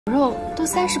肉都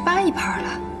38一盘了，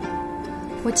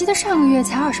我记得上个月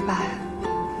才28呀。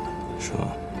是吗？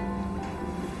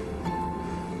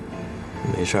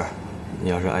没事儿，你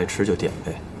要是爱吃就点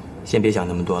呗，先别想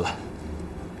那么多了。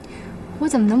我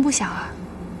怎么能不想啊？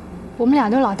我们俩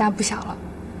都老大不小了，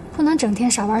不能整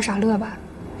天傻玩傻乐吧？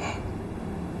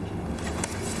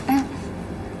哎，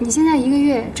你现在一个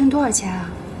月挣多少钱啊？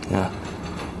啊？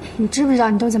你知不知道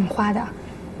你都怎么花的？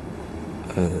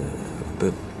不。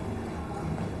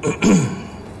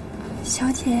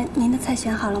小姐，您的菜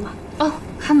选好了吗？哦，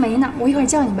还没呢，我一会儿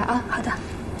叫你吧啊。好的。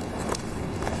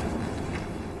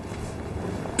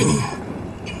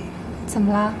怎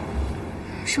么了？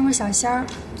是不是小仙儿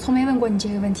从没问过你这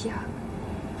个问题啊？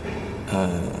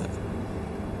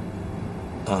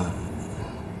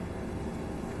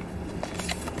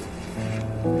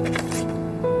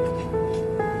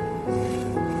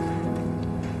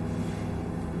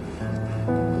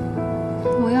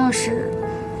我要是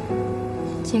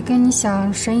也跟你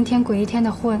想神一天鬼一天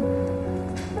的混，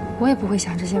我也不会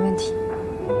想这些问题。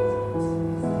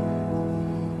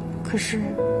可是，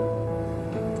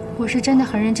我是真的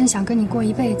很认真想跟你过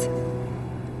一辈子。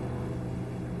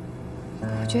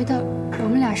我觉得我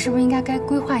们俩是不是应该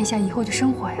规划一下以后的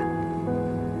生活呀？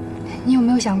你有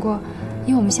没有想过，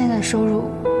以我们现在的收入，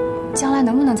将来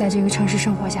能不能在这个城市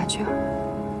生活下去啊？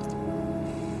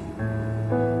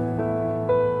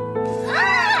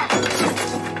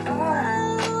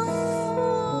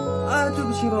对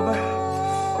不起，宝贝儿，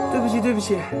对不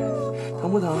起，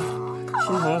疼不疼？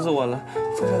心疼死我了！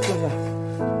坐下，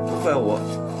都怪我，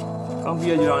刚毕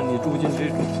业就让你住进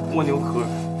这蜗牛壳，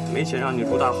没钱让你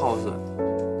住大 house。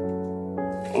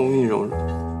我给你揉揉。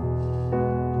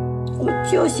我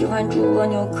就喜欢住蜗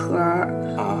牛壳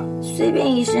啊，随便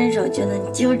一伸手就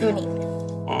能揪住你。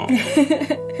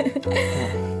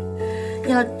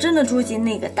要真的住进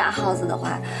那个大 house 的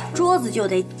话，桌子就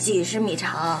得几10米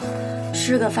长，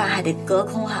吃个饭还得隔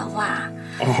空喊话。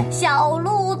小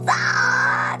鹿子，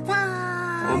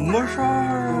没事儿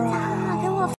啊，给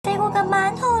我飞过个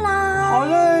馒头啦！好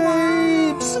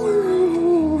嘞，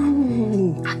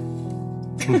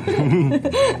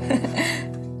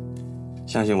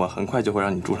相信我，很快就会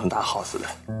让你住成大 house 的。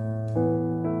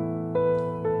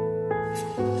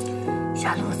小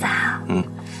鹿子，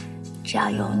只要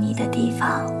有你的地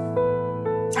方，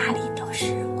哪里都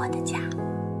是我的家。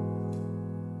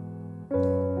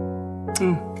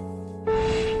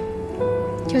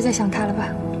又在想他了吧？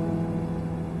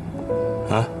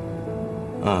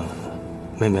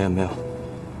没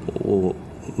有，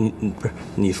你不是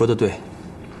你说的对。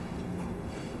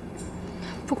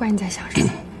不管你在想什么，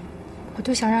我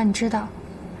都想让你知道，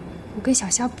我跟小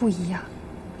仙不一样，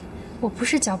我不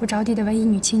是脚不着地的文艺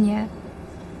女青年。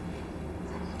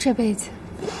这辈子，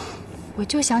我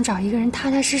就想找一个人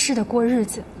踏踏实实的过日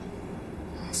子，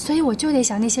所以我就得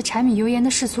想那些柴米油盐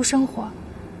的世俗生活。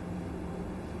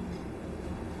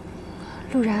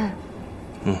陆然，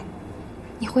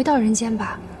你回到人间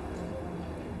吧。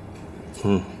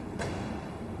不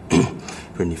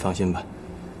是，你放心吧，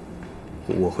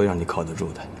我会让你靠得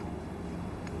住的。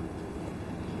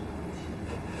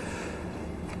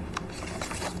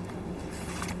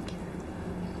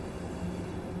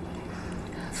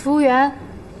服务员，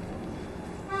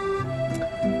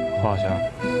黄小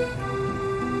仙，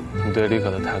你对李可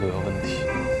的态度有问题。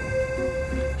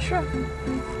是，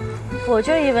我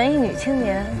就一文艺女青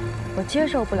年，我接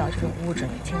受不了这种物质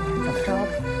女青年，怎么着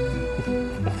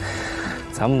吧？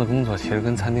咱们的工作其实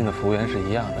跟餐厅的服务员是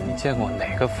一样的。你见过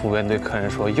哪个服务员对客人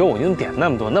说：“哟，你怎么点那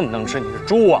么多，那么能吃？你是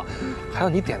猪啊！”还有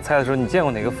你点菜的时候，你见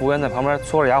过哪个服务员在旁边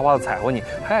搓着牙花子踩过你，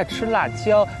还爱吃辣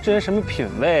椒？这人什么品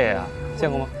味啊？见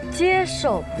过吗？接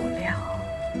受不了。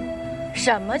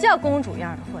什么叫公主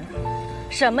样的婚姻？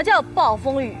什么叫暴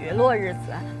风雨落日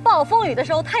子？暴风雨的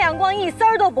时候，太阳光一丝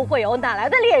儿都不会有，哪来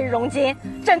的烈日融金？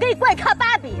整个一怪咖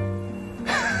芭比。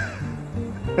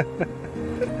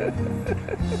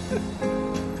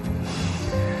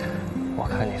我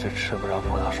看你是吃不着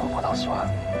葡萄说葡萄酸。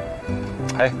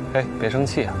哎，别生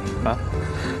气啊！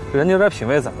人家有点品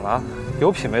味怎么了？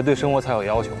有品味对生活才有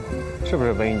要求，是不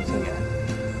是文艺女青年？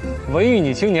文艺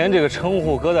女青年这个称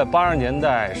呼，搁在80年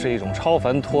代是一种超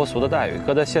凡脱俗的待遇，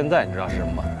搁在现在你知道是什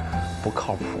么吗？不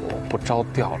靠谱，不着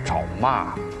调，找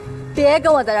骂。别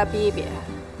跟我在这逼逼，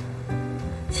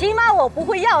起码我不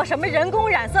会要什么人工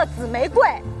染色紫玫瑰。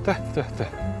对，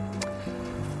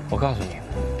我告诉你，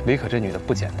李可这女的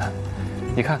不简单。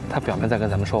你看她表面在跟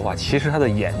咱们说话，其实她的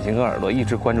眼睛跟耳朵一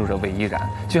直关注着魏依然，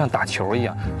就像打球一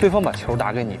样，对方把球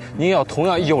打给你，你也要同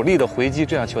样有力的回击，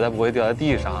这样球才不会掉在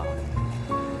地上。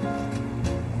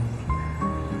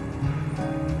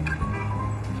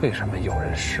为什么有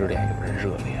人失恋，有人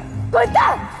热恋？滚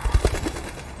蛋！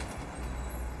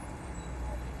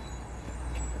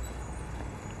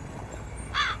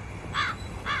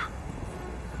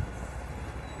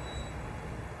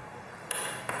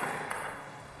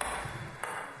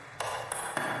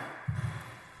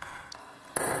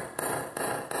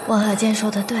温和健说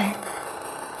的对，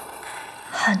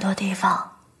很多地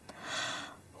方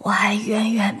我还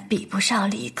远远比不上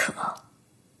李可。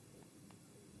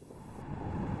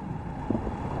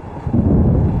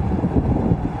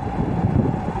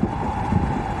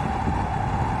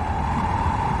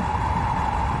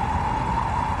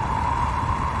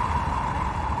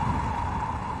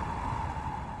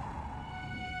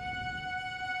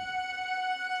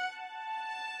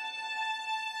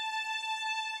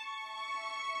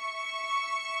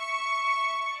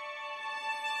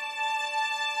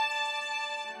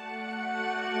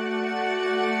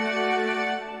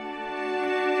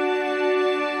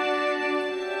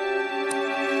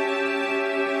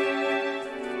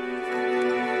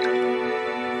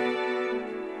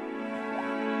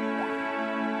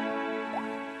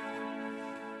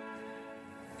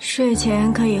睡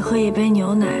前可以喝一杯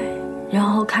牛奶，然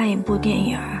后看一部电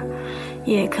影，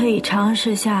也可以尝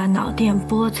试下脑电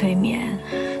波催眠，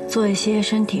做一些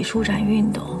身体舒展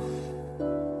运动。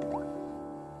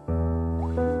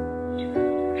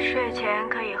睡前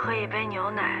可以喝一杯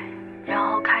牛奶，然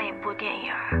后看一部电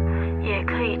影，也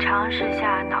可以尝试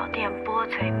下脑电波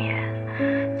催眠，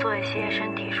做一些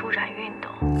身体舒展运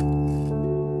动。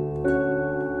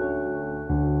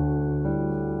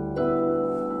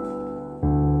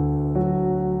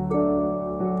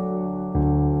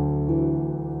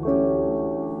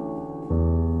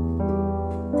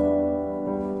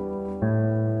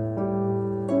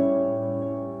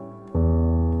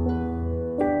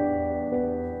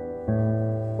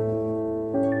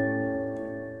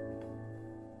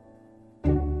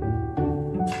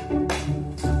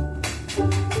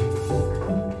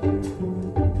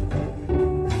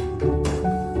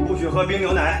喝冰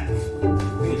牛奶，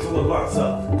跟你说过多少次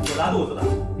了，会拉肚子的，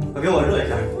快给我热一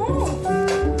下。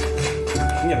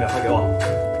你也不要快给我。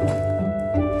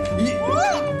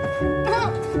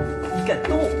你敢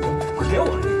动我，快给我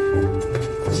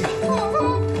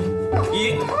！1、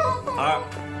2、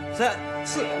3、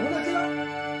4，我们知道。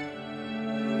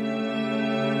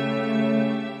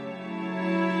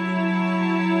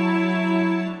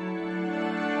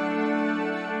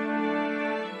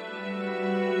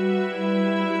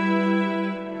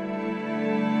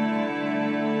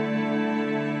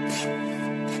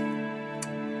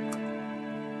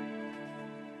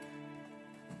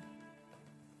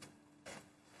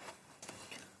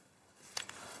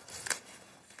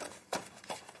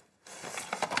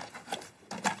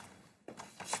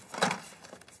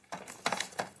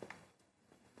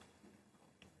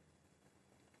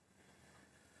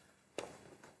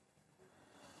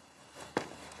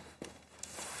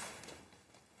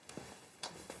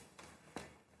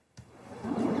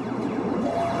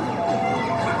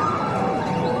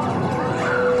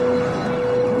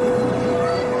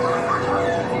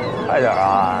快点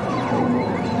啊！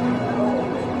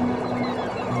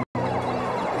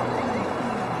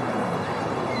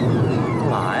干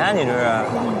嘛呀？你这是？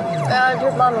我要吃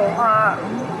爆米花。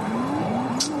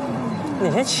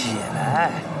你先起来。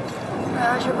我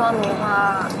要吃爆米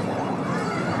花。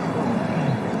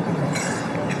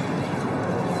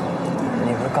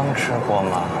你不是刚吃过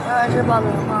吗？我要吃爆米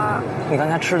花。你刚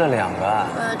才吃了2个。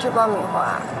我要吃爆米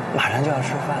花。马上就要吃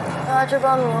饭了。我要吃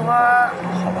爆米花。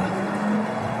好吧。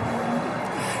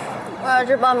我要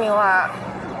吃爆米花。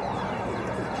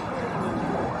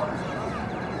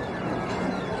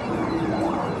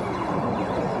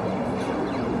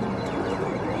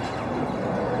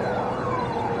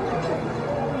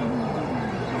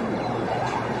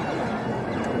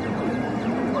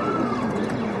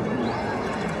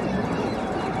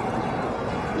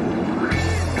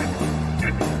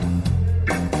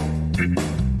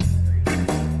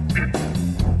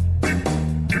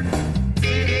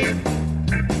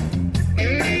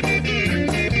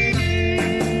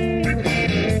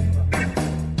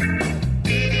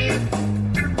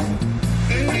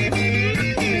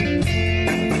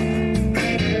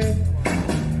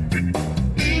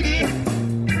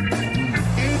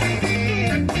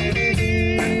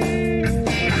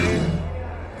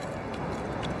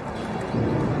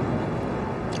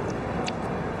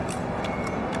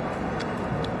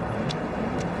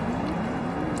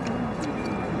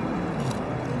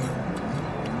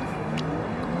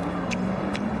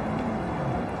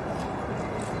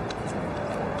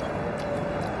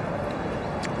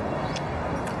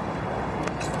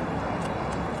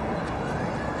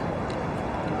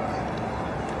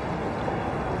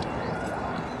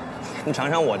你尝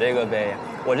尝我这个呗，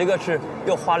我这个是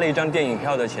又花了一张电影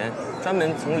票的钱，专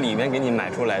门从里面给你买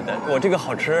出来的。我这个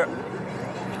好吃，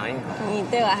尝一口。你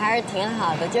对我还是挺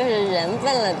好的，就是人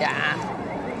笨了点儿。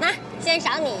那先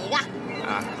赏你一个。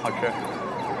啊，好吃。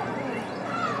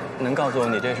能告诉我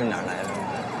你这是哪儿来的吗？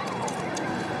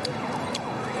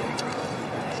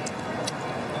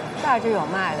这儿就有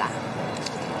卖的。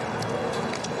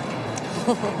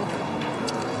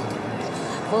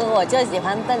不过我就喜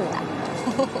欢笨的。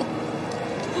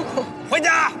回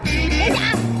家！回家！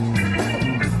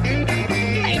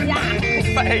回家！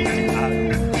回家！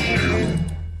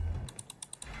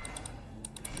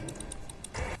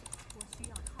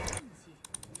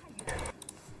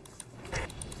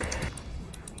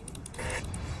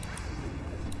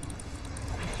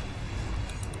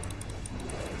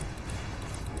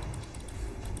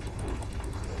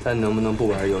咱能不能不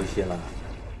玩游戏了？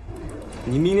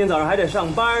你明天早上还得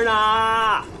上班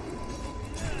呢。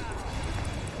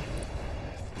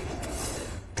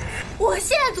我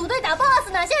现在组队打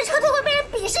BOSS 呢，现在撤退会被人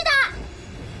鄙视的。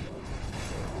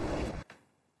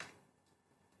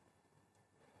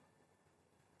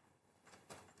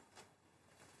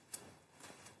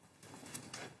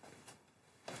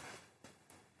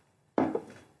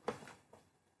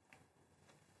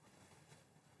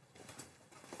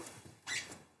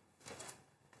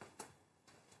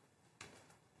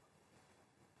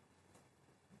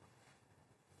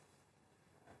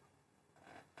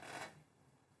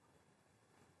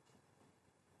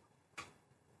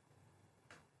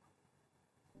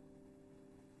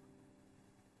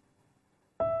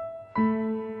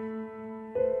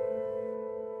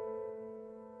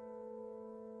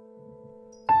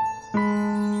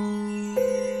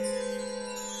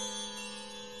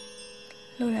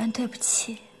路人，对不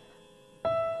起，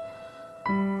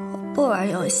我不玩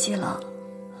游戏了，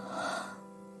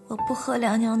我不喝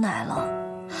凉牛奶了，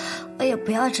我也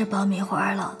不要吃爆米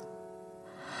花了。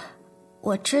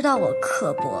我知道我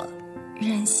刻薄、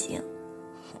任性，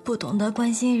不懂得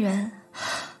关心人，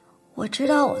我知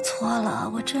道我错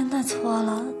了，我真的错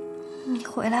了。你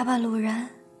回来吧，路人。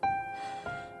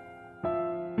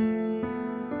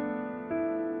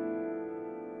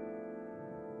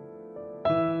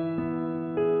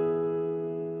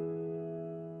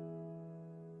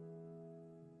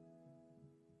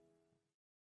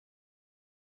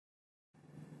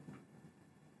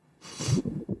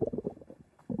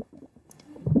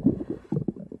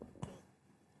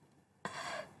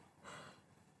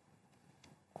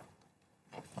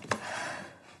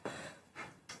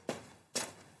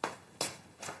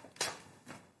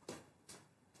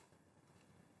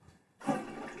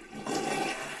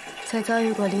在遭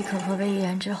遇过李可和魏依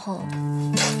然之后，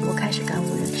我开始感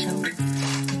悟人生。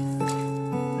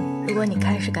如果你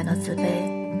开始感到自卑，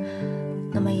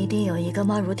那么一定有一个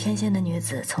貌如天仙的女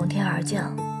子从天而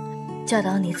降，教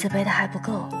导你自卑的还不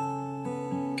够。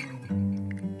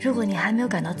如果你还没有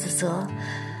感到自责，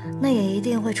那也一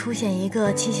定会出现一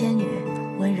个七仙女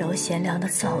温柔贤良的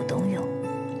伺候冬泳，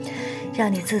让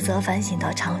你自责反省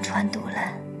到肠穿肚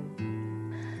烂。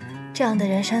这样的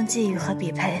人生际遇和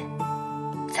匹配，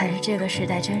才是这个时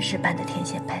代真实版的天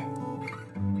仙配。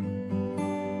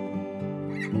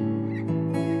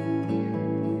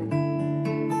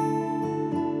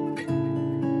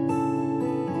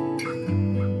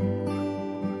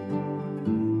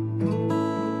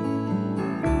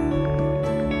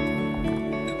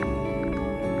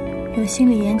有心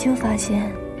理研究发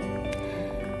现，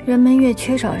人们越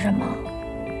缺少什么，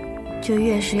就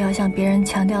越是要向别人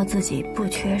强调自己不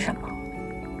缺什么。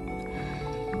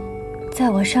在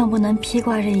我尚不能披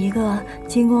挂着一个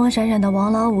金光闪闪的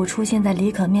王老五出现在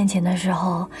李可面前的时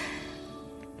候，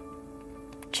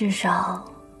至少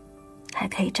还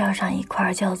可以罩上一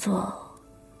块叫做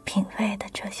品味的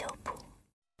遮羞布。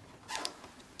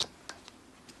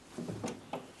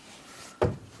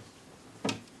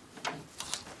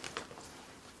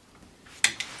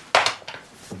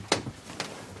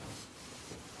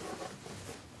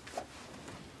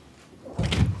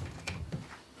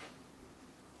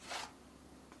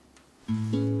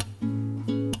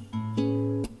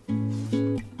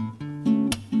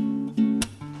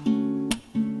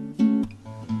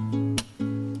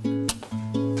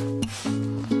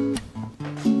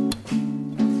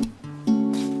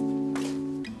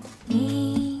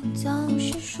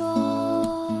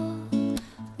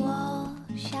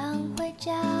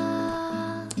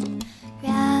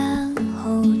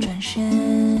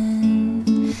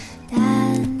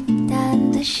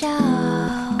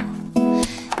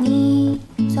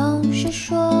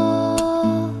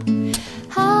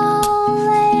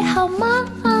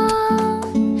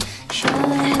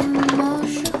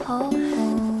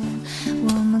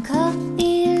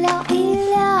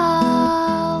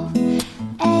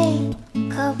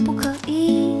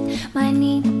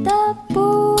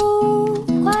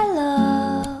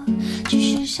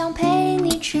想陪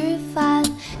你吃饭，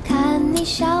看你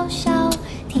笑笑，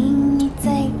听你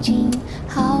最近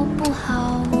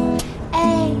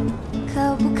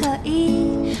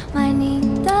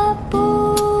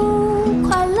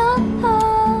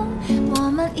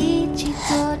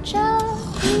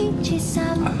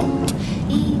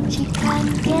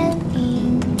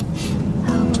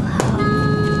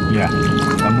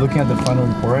looking at the final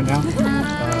report right now.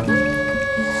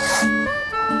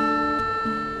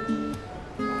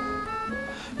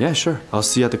 Yeah, sure. I'll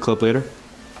see you at the club later.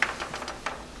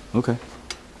 Okay.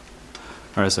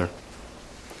 All right, sir.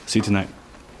 See you tonight.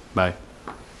 Bye.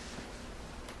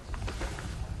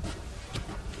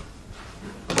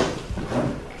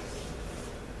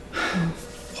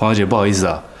 黄小姐，不好意思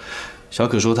啊，小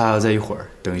可说她还要再一会儿，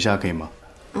等一下可以吗？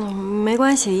没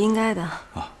关系，应该的。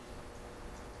啊。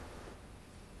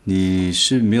你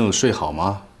是没有睡好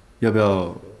吗？要不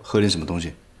要喝点什么东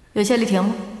西？有谢丽婷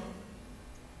吗？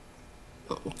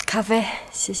咖啡，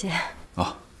谢谢。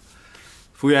哦，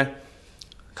服务员，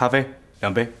咖啡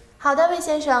2杯。好的，魏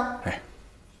先生。哎。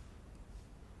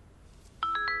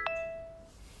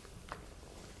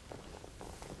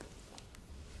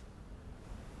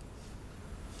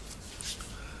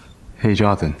 Hey,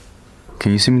 Jonathan,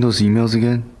 can you send me those emails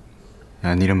again?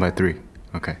 I need them by 3.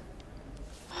 Okay.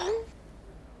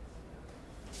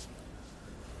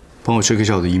 帮我 check 一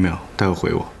下我的 email， 待会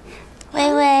回我。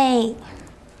喂喂，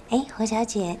哎，何小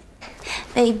姐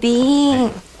 ，baby，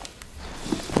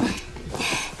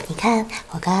你看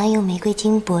我刚刚用玫瑰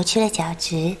金箔去了角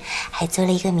质，还做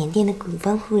了一个缅甸的古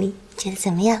方护理，觉得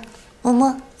怎么样？摸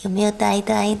摸有没有呆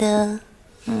呆的？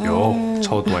有，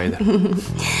超呆的。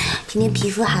今天皮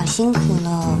肤好辛苦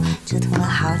呢，折腾了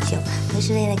好久，都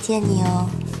是为了见你哦。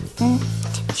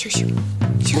秀秀，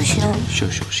秀秀，秀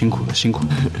秀，辛苦了，辛苦了。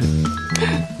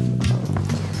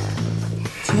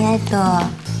亲爱的，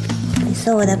你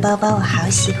送我的包包我好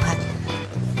喜欢，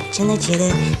我真的觉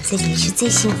得自己是最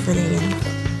幸福的人，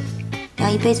要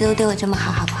一辈子都对我这么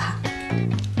好，好不好？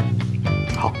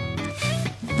好。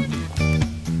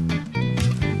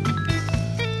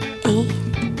哎，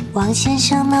王先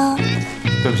生呢？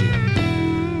对不起，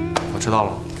我迟到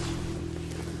了。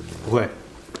不会，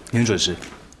你很准时。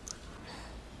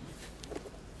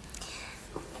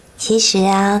其实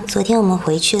啊，昨天我们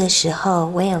回去的时候，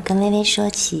我也有跟微微说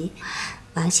起，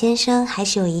王先生还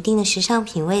是有一定的时尚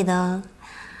品味的哦。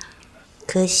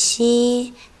可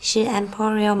惜是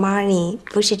Emporio Marni，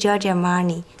 不是 Giorgio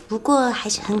Marni。不过还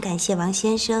是很感谢王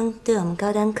先生对我们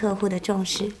高端客户的重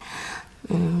视。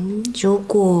如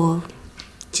果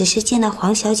只是见到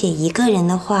黄小姐一个人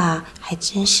的话，还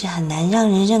真是很难让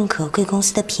人认可贵公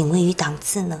司的品味与档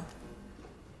次呢。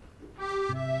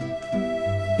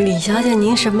李小姐，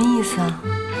您什么意思啊？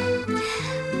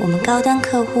我们高端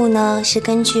客户呢，是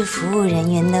根据服务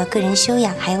人员的个人修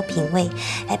养还有品味，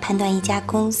来判断一家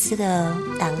公司的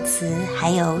档次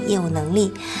还有业务能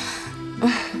力。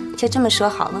就这么说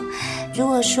好了，如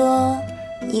果说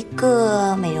一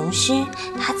个美容师，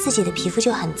他自己的皮肤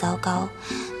就很糟糕，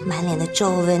满脸的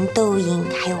皱纹、痘印，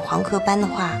还有黄褐斑的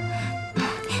话，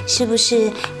是不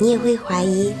是你也会怀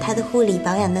疑他的护理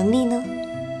保养能力呢？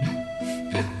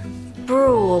不是，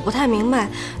我不太明白，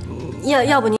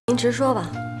要不您直说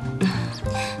吧。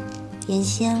原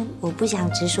先我不想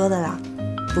直说的啦，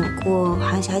不过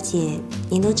黄小姐，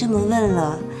您都这么问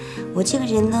了，我这个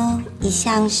人呢，一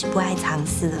向是不爱藏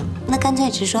私的，那干脆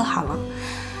直说好了。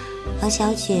黄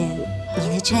小姐，你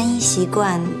的穿衣习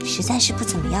惯实在是不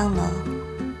怎么样呢。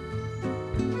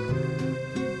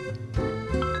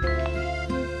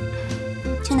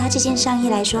就拿这件上衣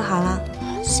来说好了，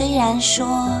虽然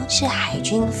说是海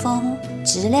军风，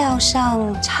质料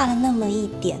上差了那么一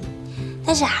点，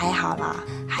但是还好啦。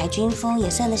海军风也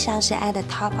算得上是 at the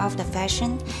top of the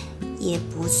fashion， 也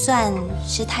不算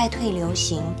是太退流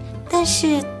行，但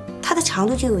是它的长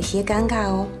度就有些尴尬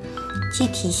哦，既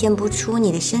体现不出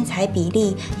你的身材比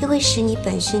例，又会使你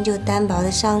本身就单薄的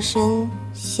上身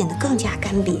显得更加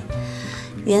干瘪，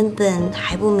原本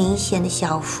还不明显的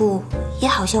小腹也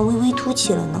好像微微凸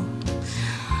起了呢。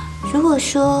如果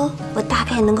说我大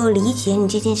概能够理解你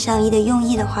这件上衣的用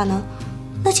意的话呢，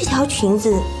那这条裙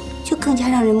子就更加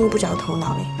让人摸不着头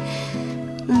脑嘞。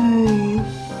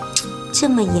这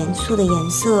么严肃的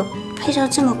颜色配上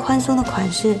这么宽松的款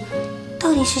式，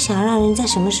到底是想让人在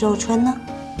什么时候穿呢？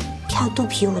跳肚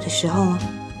皮舞的时候吗？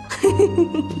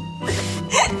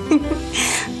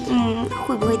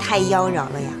会不会太妖娆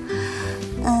了呀？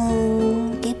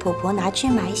给婆婆拿去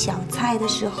买小菜的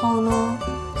时候呢，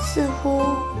似乎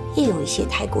也有一些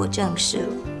太过正式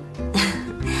了。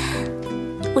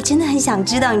我真的很想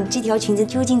知道你这条裙子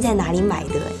究竟在哪里买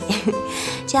的，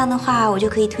这样的话我就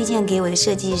可以推荐给我的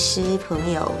设计师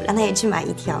朋友，让他也去买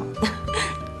一条。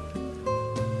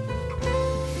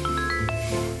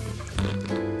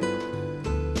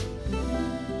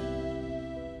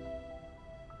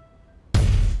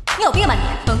你有病吧你！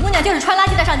本姑娘就是穿垃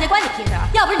圾的上街，关你屁事？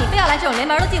要不是你非要来这种连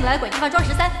门都进不来的鬼地方装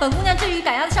13，本姑娘至于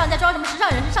赶鸭子上架装什么时尚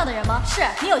人士上的人吗？是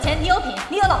你有钱，你有品，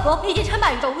你有老公，你已经称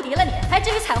霸宇宙无敌了，你还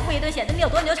至于袒护一顿显得你有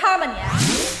多牛叉吗你？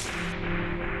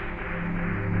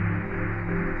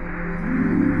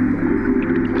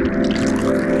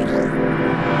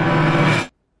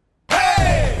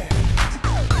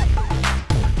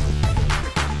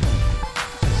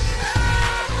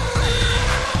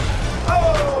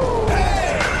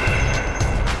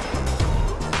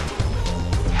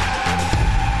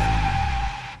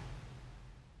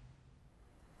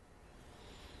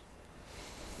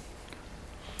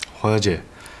黄小姐，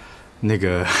那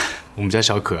个我们家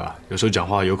小可啊，有时候讲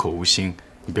话有口无心，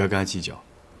你不要跟他计较，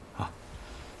啊。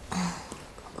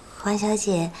黄小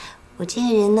姐，我这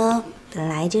个人呢，本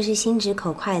来就是心直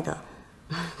口快的，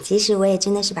其实我也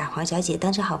真的是把黄小姐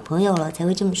当成好朋友了，才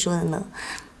会这么说的呢。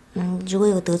如果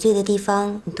有得罪的地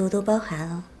方，你多多包涵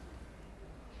哦。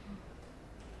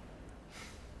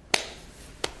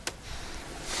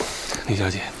李小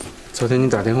姐，昨天你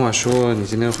打电话说你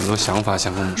今天有很多想法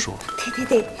想跟我们说。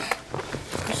对，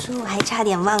我说我还差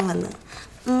点忘了呢。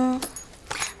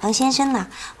王先生呢，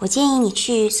我建议你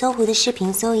去搜狐的视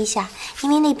频搜一下，因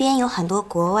为那边有很多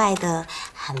国外的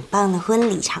很棒的婚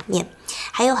礼场面，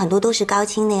还有很多都是高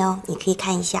清的哟，你可以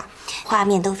看一下，画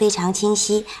面都非常清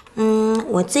晰。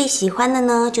我最喜欢的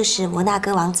呢就是摩纳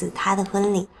哥王子他的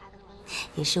婚礼，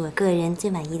也是我个人最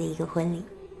满意的一个婚礼。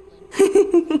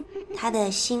他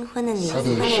的新婚的礼服，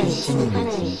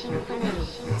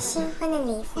新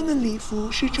婚的礼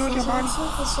服是周家妈亲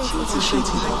自设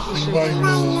计的。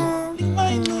另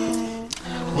外呢，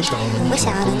我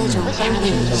想要的那种婚礼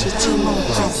是既梦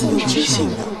幻又知性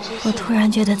的。我突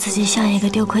然觉得自己像一个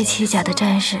丢盔弃甲的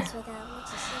战士，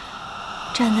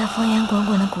站在烽烟滚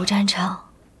滚的古战场，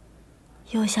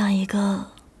又像一个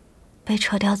被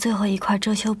扯掉最后一块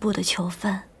遮羞布的囚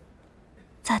犯，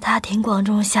在大庭广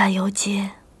众下游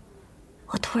街。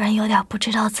我突然有点不知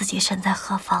道自己身在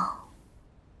何方，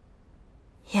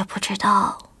也不知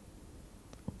道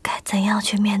该怎样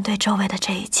去面对周围的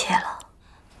这一切了。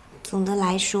总的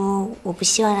来说，我不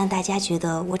希望让大家觉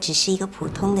得我只是一个普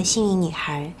通的幸运女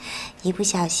孩，一不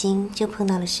小心就碰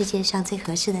到了世界上最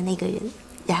合适的那个人，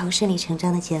然后顺理成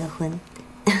章的结了婚。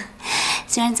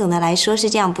虽然总的来说是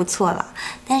这样不错了，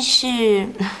但是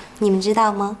你们知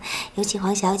道吗？尤其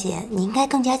黄小姐，你应该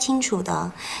更加清楚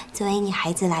的。作为女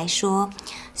孩子来说，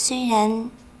虽然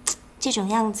这种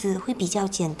样子会比较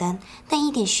简单，但一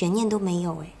点悬念都没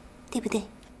有，对不对？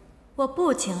我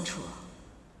不清楚。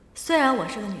虽然我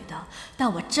是个女的，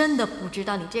但我真的不知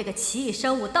道你这个奇异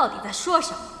生物到底在说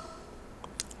什么。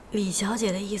李小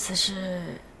姐的意思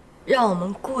是，让我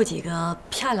们雇几个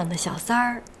漂亮的小三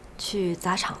儿去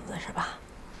砸场子，是吧？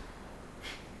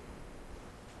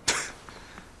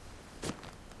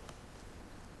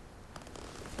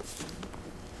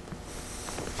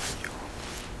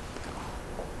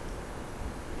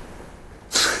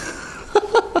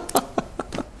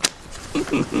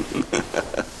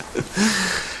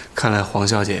看来黄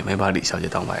小姐也没把李小姐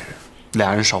当外人，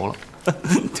俩人熟了，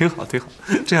挺好，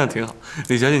这样挺好。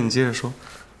李小姐，你接着说。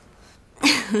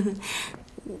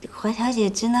黄小姐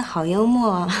真的好幽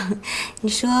默，你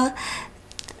说，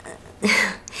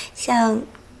像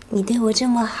你对我这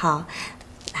么好，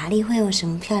哪里会有什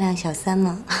么漂亮小三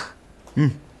呢？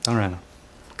当然了。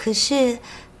可是，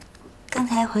刚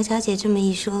才黄小姐这么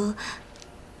一说，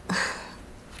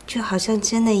就好像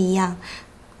真的一样，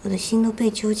我的心都被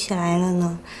揪起来了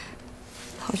呢。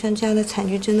好像这样的惨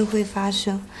剧真的会发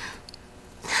生。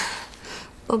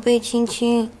宝贝亲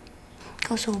亲，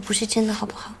告诉我不是真的好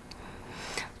不好？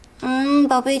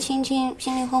宝贝亲亲，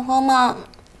心里慌慌吗？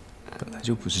本来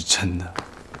就不是真的。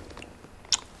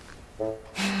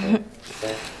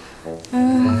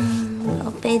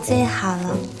宝贝最好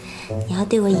了，你要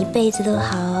对我一辈子都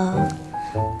好哦，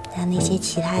让那些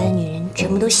其他的女人全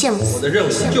部都羡慕死。我的任务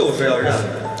就是要让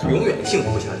你永远幸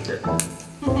福下去。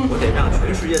我得让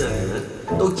全世界的女人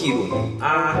都记住你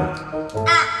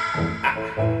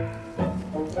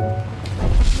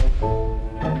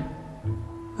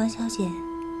王小姐，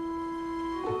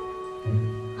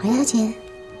黄小姐，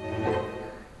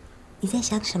你在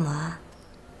想什么啊？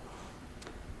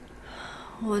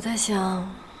我在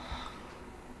想，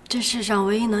这世上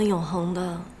唯一能永恒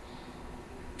的，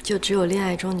就只有恋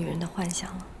爱中女人的幻想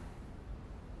了。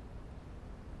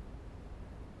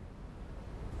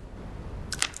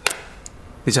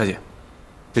李小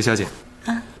姐，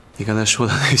你刚才说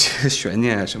的那些悬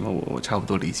念啊什么，我差不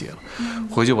多理解了，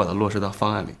回去把它落实到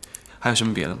方案里。还有什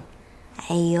么别的吗？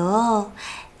哎呦，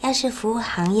要是服务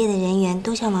行业的人员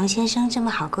都像王先生这么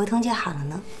好沟通就好了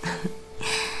呢。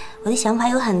我的想法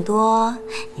有很多，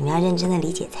你们要认真的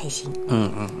理解才行。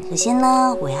首先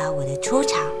呢，我要我的出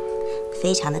场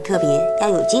非常的特别，要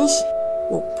有惊喜。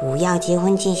我不要结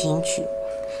婚进行曲，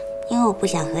因为我不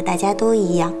想和大家都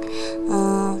一样。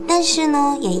但是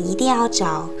呢，也一定要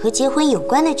找和结婚有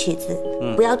关的曲子，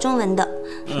不要中文的，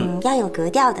要有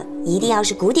格调的，一定要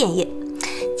是古典乐。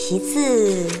其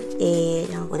次，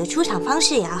我的出场方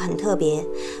式也要很特别。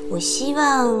我希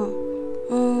望，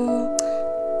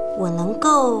我能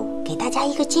够给大家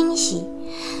一个惊喜。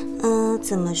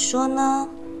怎么说呢？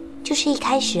就是一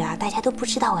开始啊，大家都不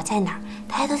知道我在哪儿，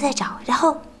大家都在找，然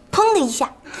后砰的一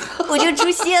下，我就出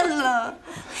现了，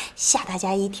吓大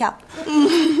家一跳。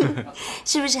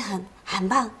是不是很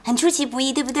棒，很出其不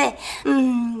意，对不对？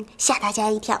吓大家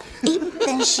一跳。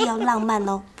但是要浪漫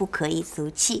哦，不可以俗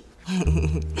气。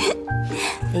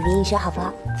baby， 你说好不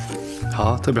好？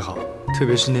好，特别好，特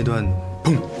别是那段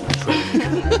砰出来的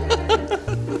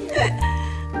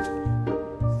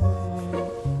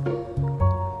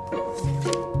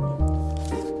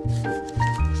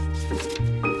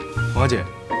黄小姐，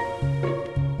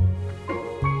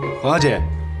黄小姐，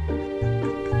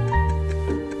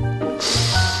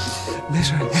没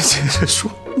事，你接着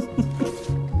说。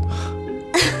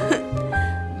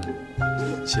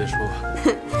接着说吧。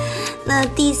那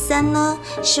第三呢，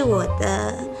是我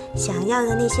的想要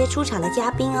的那些出场的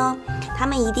嘉宾哦，他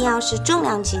们一定要是重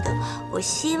量级的。我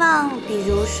希望，比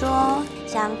如说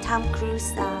像 Tom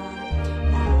Cruise 啊。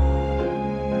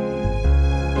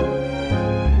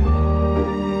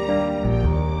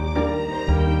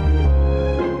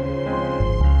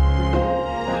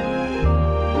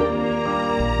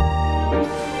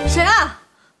谁啊？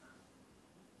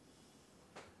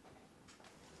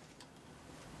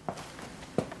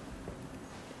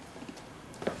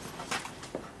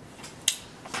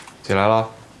起来了，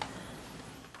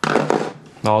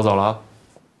那我走了。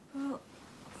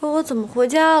我怎么回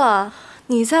家了？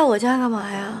你在我家干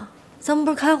嘛呀？咱们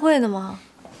不是开会呢吗？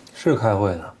是开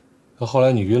会呢，可后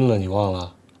来你晕了，你忘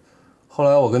了？后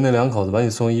来我跟那两口子把你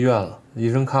送医院了，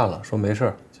医生看了说没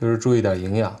事，就是注意点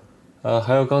营养。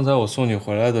还有刚才我送你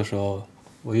回来的时候，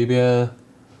我一边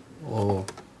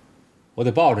我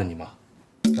得抱着你嘛，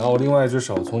然后我另外一只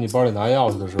手从你包里拿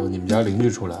钥匙的时候，你们家邻居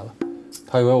出来了，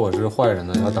他以为我是坏人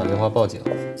呢，要打电话报警，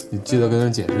你记得跟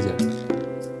人解释解释。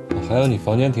还有你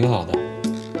房间挺好的，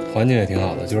环境也挺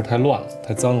好的，就是太乱了，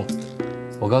太脏了。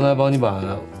我刚才帮你把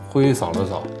灰扫了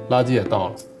扫，垃圾也倒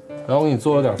了，然后我给你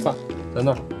做了点饭，在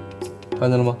那儿，看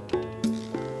见了吗？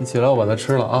你起来，我把它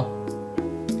吃了啊。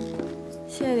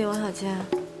谢谢你，王小贱。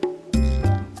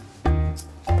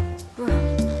不是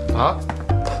啊？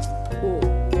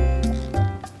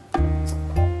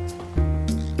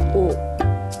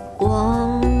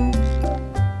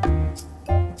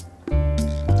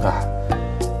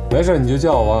没事，你就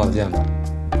叫我王小贱吧，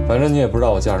反正你也不知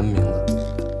道我叫什么名字。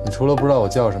你除了不知道我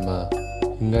叫什么，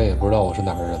应该也不知道我是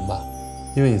哪儿的人吧？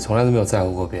因为你从来都没有在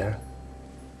乎过别人，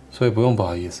所以不用不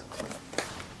好意思。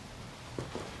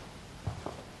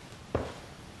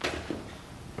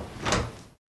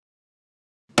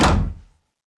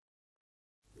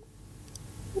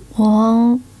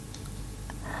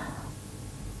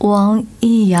王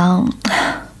一阳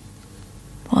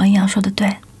说的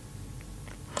对，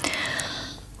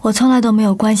我从来都没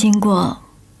有关心过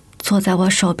坐在我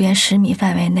手边10米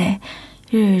范围内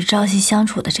日日朝夕相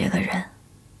处的这个人。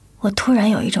我突然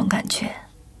有一种感觉，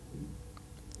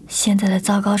现在的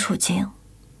糟糕处境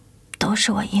都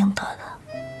是我应得的，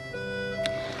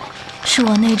是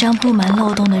我那张布满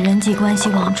漏洞的人际关系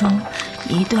网中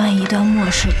一段一段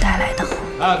漠视带来的祸。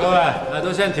各位，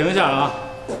都先停一下了啊！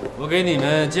我给你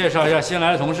们介绍一下新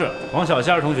来的同事黄小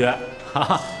仙同学，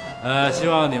哈哈，希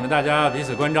望你们大家彼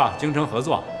此关照，精诚合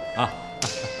作啊！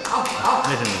好，那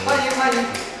是你们，欢迎。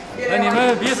那你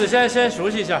们彼此先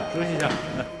熟悉一下。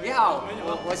你好，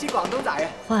我是广东仔啊。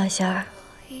黄小仙儿，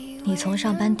你从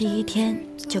上班第一天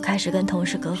就开始跟同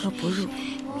事格格不入。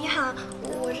你好，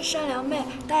我是善良妹，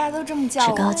大家都这么叫我。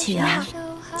趾高气扬，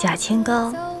假清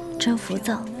高，真浮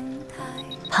躁。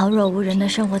旁若无人的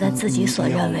生活在自己所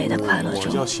认为的快乐中。我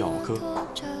叫小哥。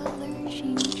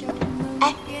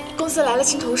哎，公司来了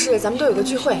新同事，咱们都有个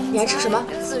聚会，你爱吃什么？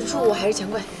自助还是钱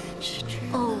柜？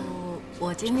哦，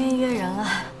我今天约人了。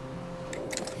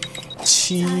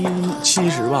其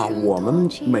实吧，我们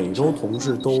每周同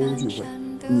事都聚会。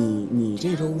你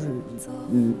这周是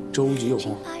周几有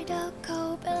空？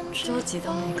周几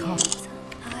都没空。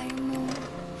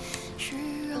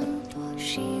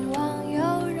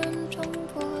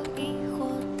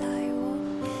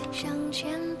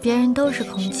别人都是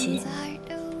空气，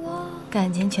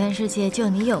感情全世界就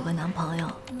你有个男朋友，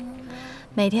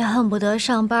每天恨不得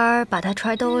上班把他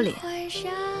揣兜里，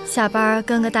下班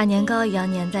跟个大年糕一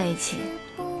样粘在一起。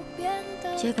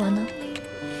结果呢？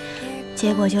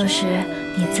结果就是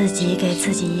你自己给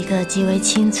自己一个极为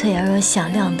清脆而又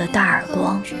响亮的大耳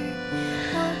光，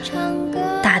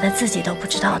打得自己都不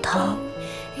知道疼。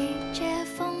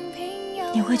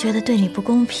你会觉得对你不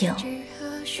公平，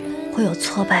会有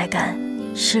挫败感、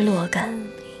失落感。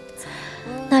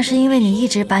那是因为你一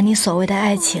直把你所谓的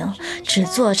爱情只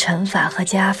做乘法和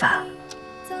加法，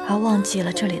而忘记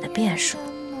了这里的变数。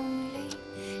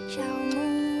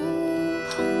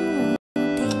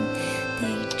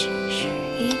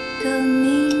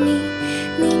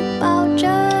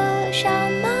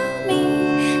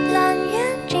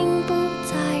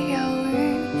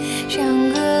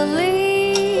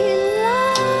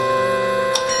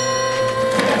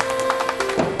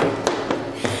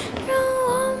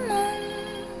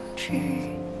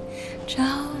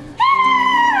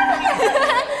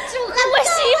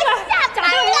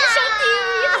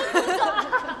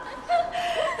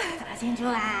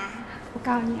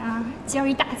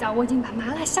我已经把麻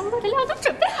辣香锅的料都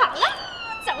准备好了，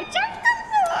走着呢。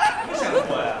香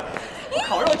锅呀，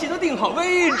烤肉机都定好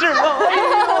位置了。哎呦，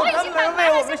专门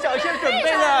为我们小仙准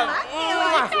备的。我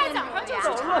一大早上就去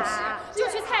超市，就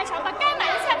去菜场把该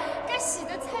买的菜、该洗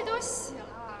的菜都洗了。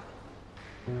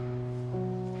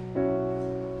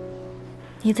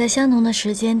你在相同的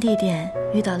时间地点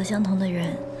遇到了相同的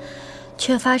人，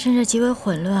却发生着极为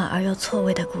混乱而又错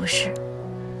位的故事。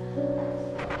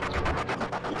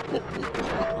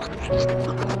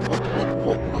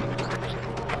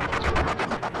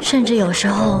甚至有时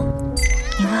候，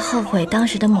你会后悔当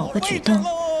时的某个举动、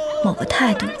某个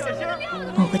态度、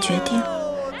某个决定。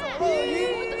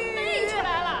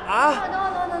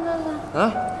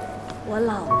我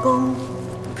老公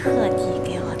特地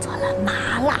给我做了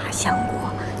麻辣香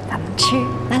锅，咱们吃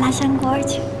麻辣香锅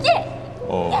去。耶！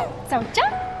哦，走着。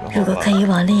如果可以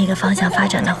往另一个方向发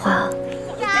展的话，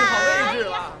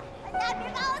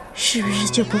是不是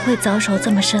就不会遭受这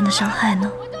么深的伤害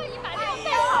呢？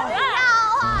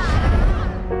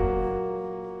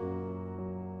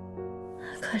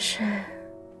可是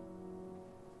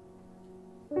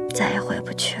再也回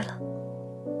不去了。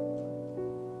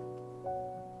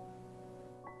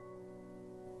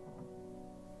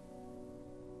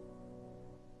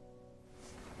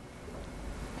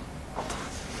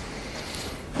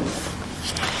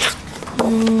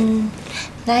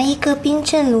拿一个冰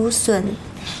镇芦笋，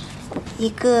一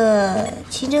个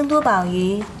清蒸多宝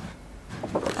鱼，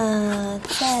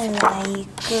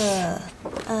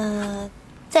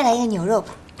再来一个牛肉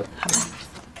吧，好吧？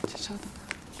稍等。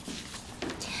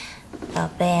宝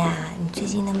贝啊，你最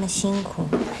近那么辛苦，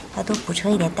要多补充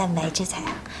一点蛋白质才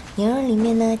好。牛肉里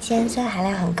面呢，肌氨酸含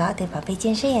量很高，对宝贝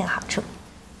健身也有好处。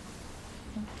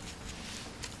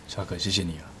小可，谢谢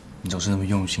你啊，你总是那么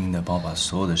用心的帮我把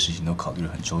所有的事情都考虑得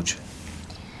很周全。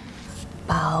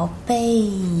宝贝，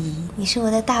你是我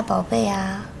的大宝贝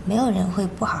啊，没有人会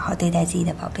不好好对待自己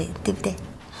的宝贝，对不对？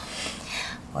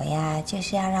我呀，就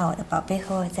是要让我的宝贝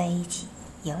和我在一起，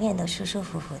永远都舒舒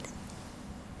服服的。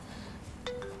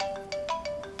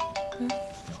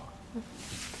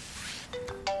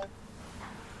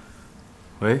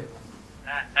喂。魏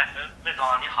总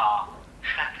你好，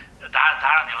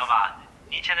打扰您了吧？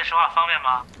您现在说话方便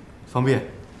吗？方便，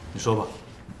你说吧。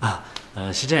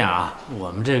是这样啊，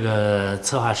我们这个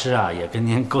策划师啊也跟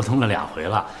您沟通了2回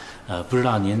了，不知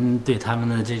道您对他们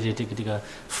的这个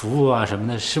服务啊什么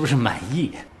的是不是满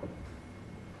意？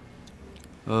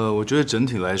我觉得整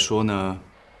体来说呢，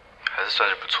还是算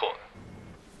是不错的。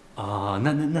哦，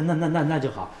那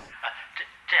就好。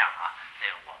这样啊，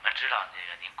我们知道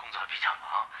您工作比较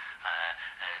忙，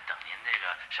等您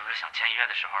什么时候想签约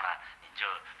的时候呢，您就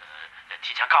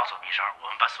提前告诉我们一声，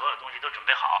我们把所有东西都准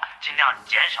备好，尽量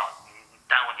减少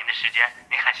耽误您的时间，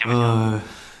您看行不行？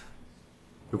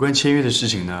有关签约的事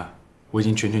情呢，我已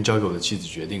经全权交给我的妻子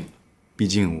决定了。毕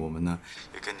竟我们呢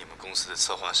也跟你们公司的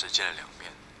策划师见了2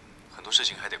面，很多事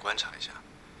情还得观察一下。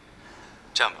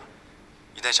这样吧，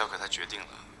一旦小可她决定了，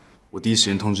我第一时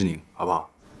间通知您，好不好？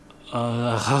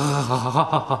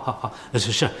好，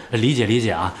是理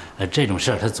解啊，这种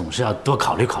事儿他总是要多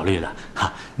考虑考虑的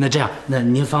哈。那这样，那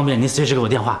您方便您随时给我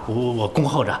电话，我恭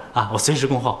候着啊，我随时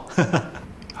恭候。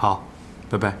好，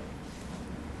拜拜。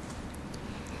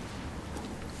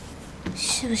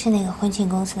是不是那个婚庆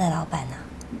公司的老板呢？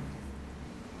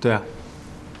对啊。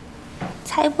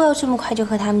才不要这么快就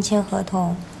和他们签合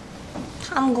同。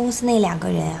他们公司那2个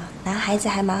人啊，男孩子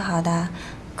还蛮好的，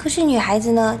可是女孩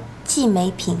子呢，既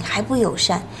没品还不友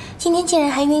善，今天竟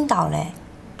然还晕倒嘞，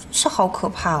真是好可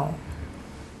怕哦。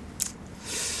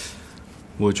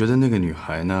我觉得那个女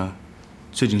孩呢，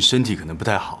最近身体可能不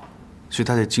太好，所以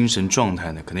他的精神状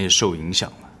态呢，可能也受影响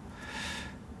了。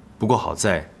不过好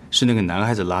在是那个男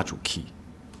孩子拉主 key，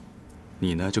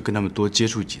 你呢就跟他们多接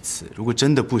触几次。如果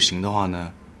真的不行的话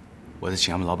呢，我再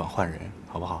请他们老板换人，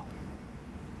好不好？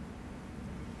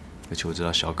而且我知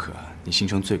道小可啊，你心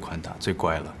胸最宽大、最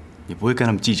乖了，你不会跟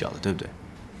他们计较的，对不对？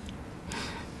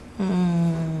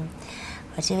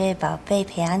我这位宝贝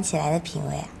培养起来的品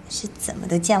味啊，是怎么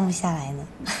都降不下来呢。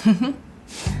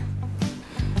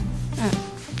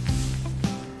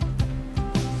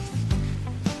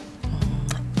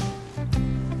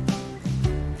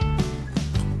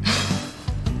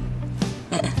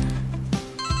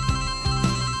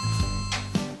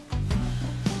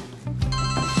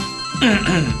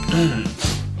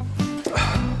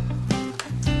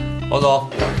王总，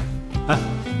哎，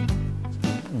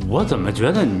我怎么觉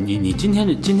得你今天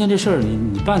这事儿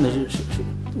你办的是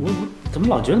我怎么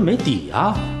老觉得没底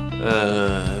啊？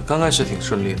刚开始挺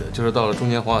顺利的，就是到了中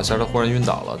间黄小仙她忽然晕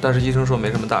倒了，但是医生说没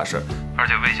什么大事，而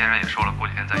且魏先生也说了过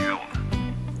几天再约我们。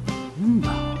晕倒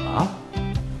了？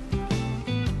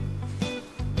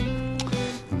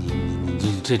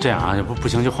你这样啊，不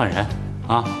行就换人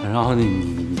啊，然后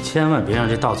你千万别让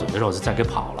这到嘴的肉再给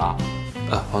跑了。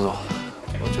王总。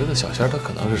我觉得小仙她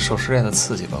可能是受失恋的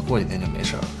刺激吧，过几天就没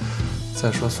事了。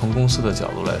再说从公司的角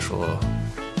度来说，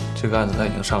这个案子他已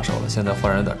经上手了，现在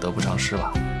换人有点得不偿失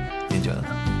吧？您觉得呢？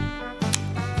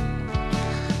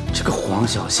这个黄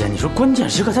小仙，你说关键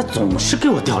时刻他总是给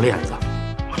我掉链子，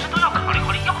我这都要考虑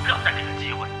考虑要不要再给他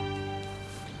机会。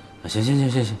行，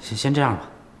先这样吧。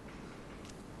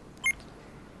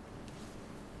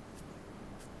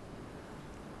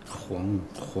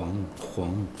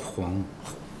黄。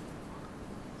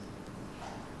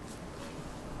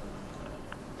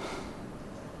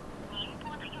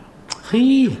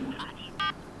嘿，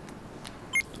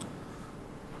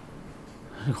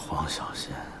这黄小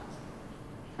仙。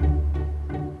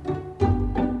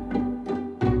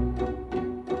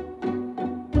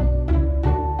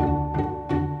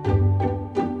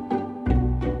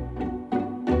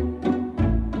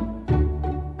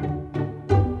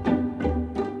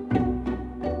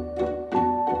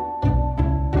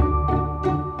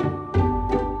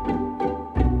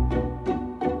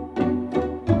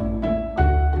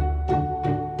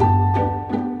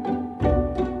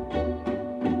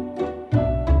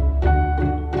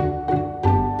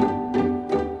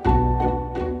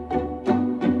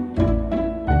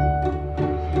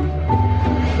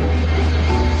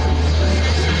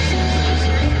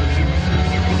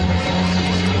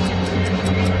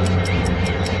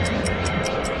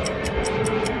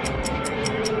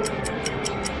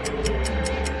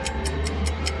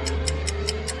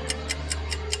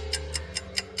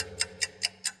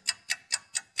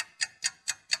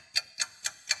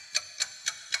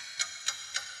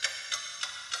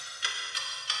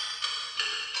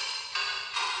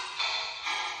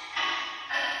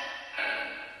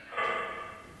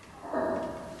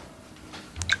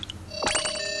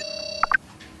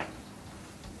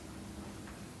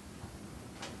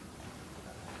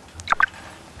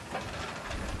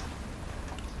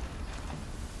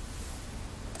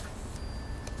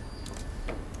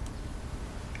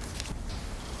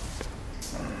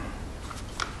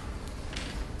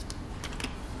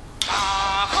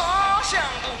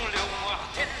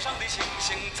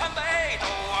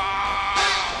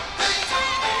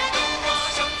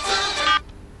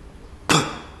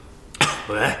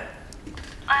喂，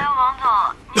哎呀，王总，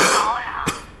你好呀！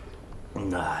哎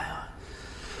呀，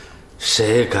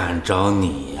谁敢找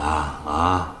你呀？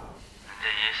啊！你这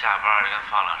一下班就跟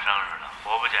放了生似的，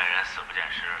活不见人，死不见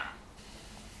尸了。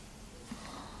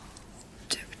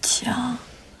对不起啊，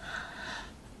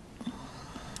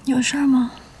有事儿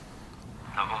吗？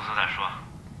到公司再说。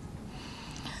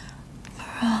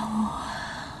不然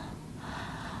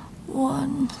我……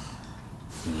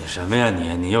你什么呀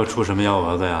你？你又出什么幺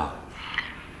蛾子呀？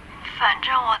反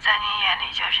正我在你眼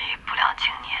里就是一不良青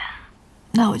年。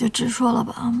那我就直说了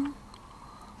吧，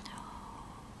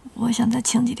我想再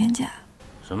请几天假。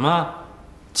什么？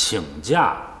请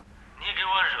假？你给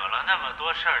我惹了那么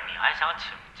多事儿，你还想请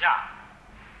假？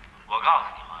我告诉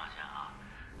你，黄小仙啊，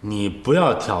你不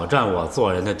要挑战我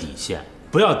做人的底线，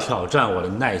不要挑战我的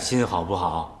耐心，好不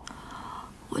好？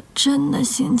我真的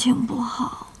心情不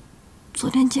好，昨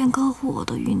天见客户我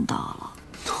都晕倒了。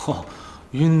哦，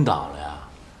晕倒了呀？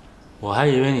我还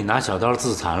以为你拿小刀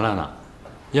自残了呢，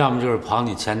要么就是跑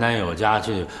你前男友家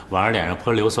去往人脸上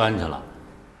泼硫酸去了。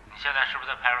你现在是不是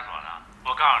在派出所呢？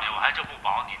我告诉你，我还就不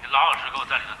保你，你老老实实给我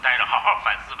在里头待着，好好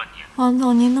反思吧你。王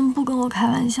总，您能不跟我开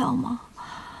玩笑吗？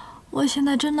我现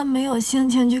在真的没有心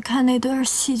情去看那对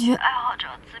戏剧爱好者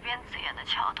自编自演的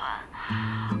桥段，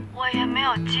我也没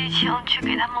有激情去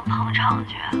给他们捧场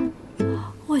去。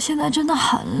我现在真的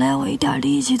很累，我一点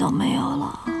力气都没有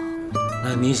了。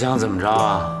那你想怎么着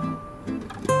啊？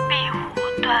壁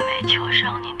虎断尾求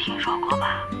生，您听说过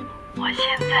吧？我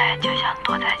现在就想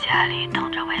躲在家里等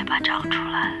着尾巴长出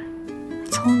来。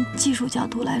从技术角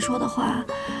度来说的话，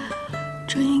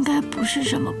这应该不是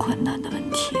什么困难的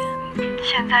问题。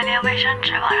现在连卫生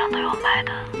纸网上都有卖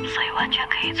的，所以完全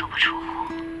可以足不出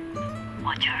户。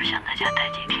我就是想在家待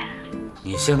几天。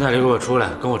你现在就给我出来，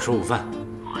跟我吃午饭。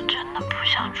我真的不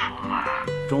想出门。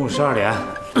中午12点，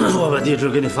我把地址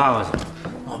给你发过去。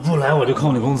我不来我就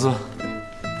扣你工资。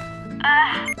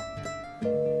哎。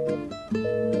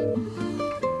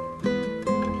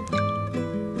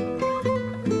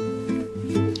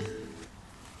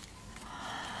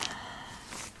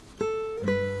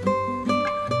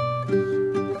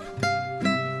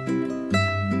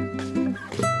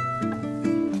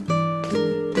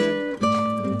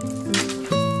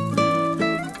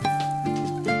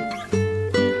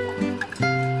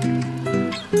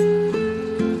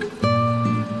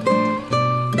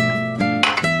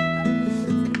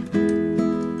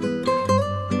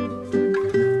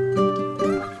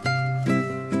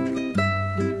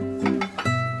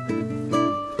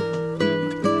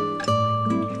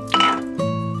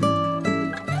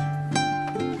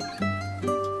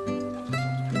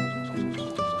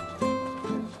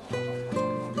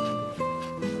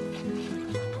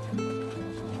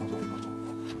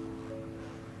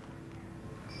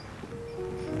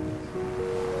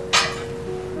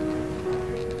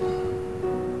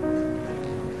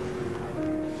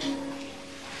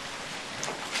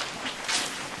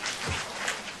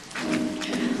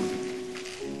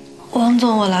王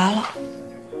总，我来了。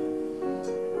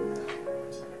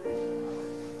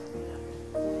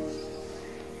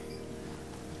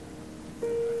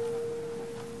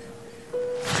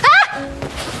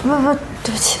不，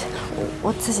对不起，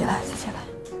我自己来。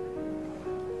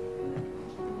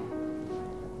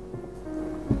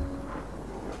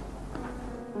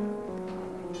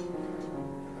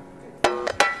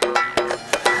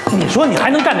你说你还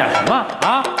能干点什么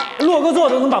啊？落个座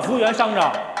都能把服务员伤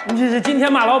着。你这是今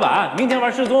天骂老板，明天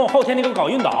玩失踪，后天你给我搞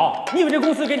晕倒。你以为这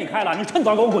公司给你开了？你趁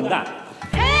早给我滚蛋！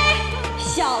嘿，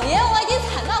小爷我已经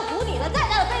惨到谷底了，再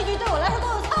大的悲剧对我来说都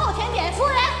是餐后甜点。服务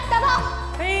员，打包。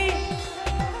嘿。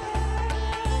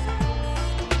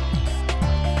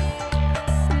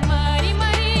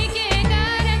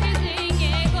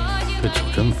这酒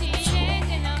真不错，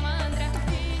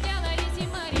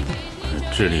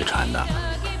智利产的，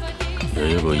有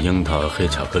一股樱桃黑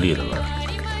巧克力的味儿。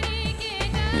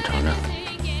你尝尝。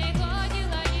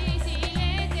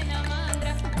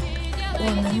我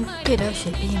能兑点雪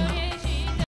碧吗？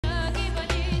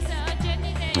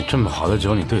你这么好的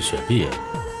酒，你兑雪碧，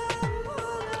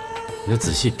你得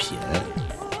仔细品。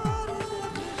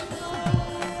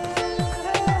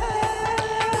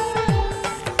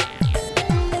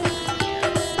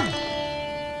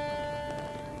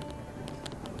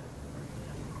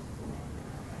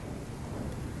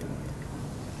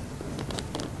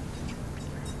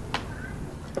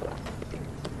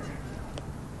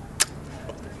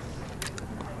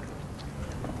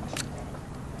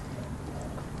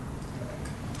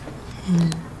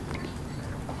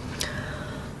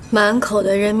满口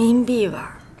的人民币味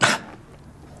儿。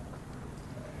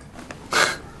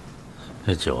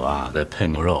这酒啊，得配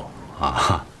牛肉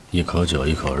啊，一口酒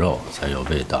一口肉才有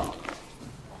味道。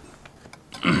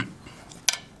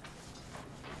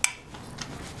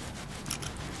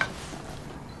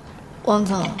王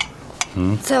总，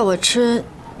在我吃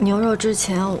牛肉之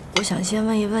前，我想先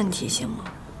问一问题，行吗？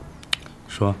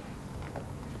说。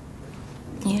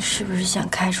您是不是想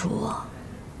开除我？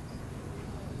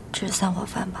这是散伙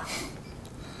饭吧？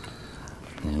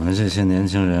你们这些年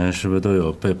轻人是不是都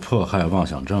有被迫害妄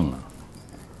想症啊？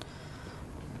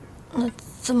那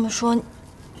这么说，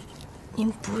您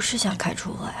不是想开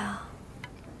除我呀？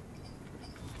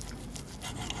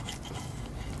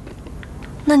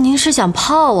那您是想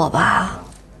泡我吧？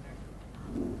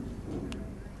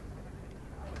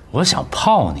我想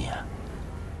泡你？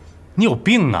你有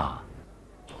病啊！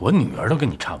我女儿都跟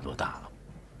你差不多大了。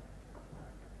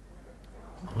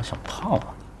我想泡你。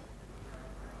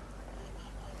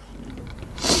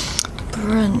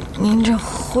不是您这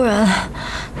忽然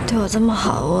对我这么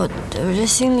好，我这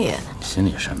心里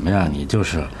什么呀？你就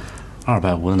是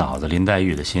250的脑子，林黛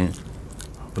玉的心，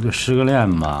不就失个恋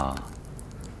吗？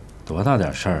多大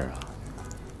点事儿啊！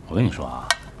我跟你说啊，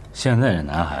现在这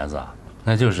男孩子啊，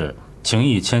那就是情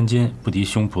义千金，不敌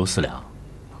胸脯4两。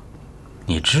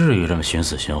你至于这么寻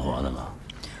死寻活的吗？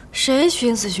谁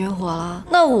寻死寻活了？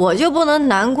那我就不能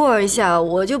难过一下，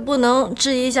我就不能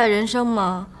质疑一下人生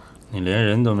吗？你连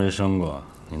人都没生过，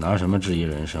你拿什么质疑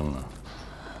人生啊？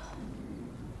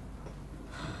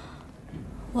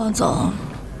王总，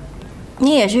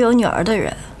你也是有女儿的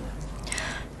人。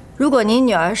如果你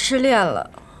女儿失恋了，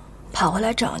跑回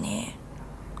来找你，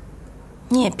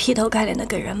你也劈头盖脸的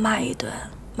给人骂一顿，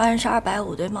骂人是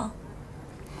250，对吗？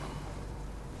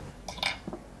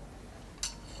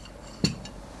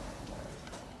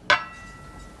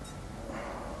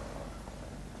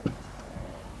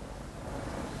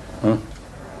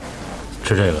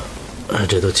吃这个，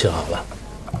这都切好了，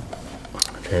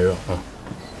这肉啊。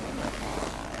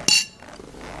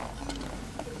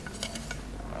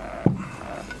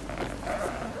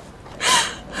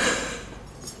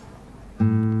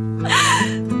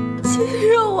其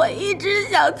实我一直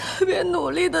想特别努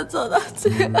力的走到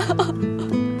最后。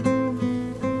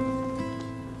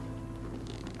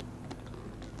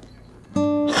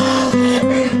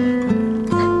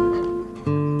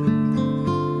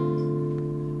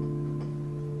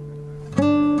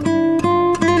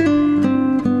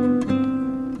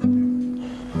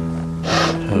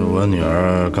我女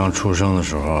儿刚出生的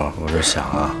时候，我就想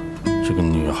啊，这个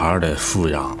女孩得富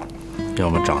养，要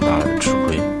么长大了得吃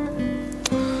亏。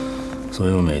所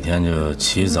以我每天就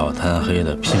起早贪黑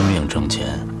的拼命挣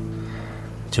钱，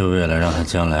就为了让她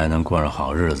将来能过上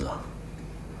好日子，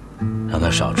让她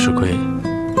少吃亏。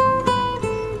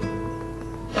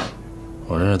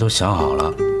我这都想好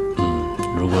了，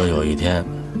如果有一天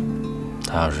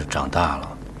她要是长大了，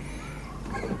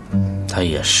她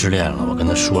也失恋了，我跟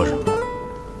她说什么？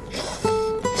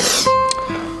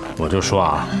我就说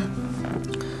啊，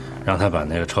让他把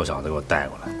那个臭小子给我带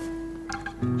过来，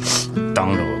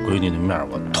当着我闺女的面，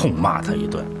我痛骂他一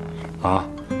顿。啊，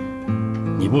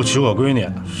你不娶我闺女，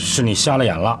是你瞎了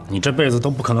眼了，你这辈子都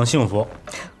不可能幸福。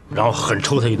然后狠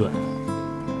抽他一顿，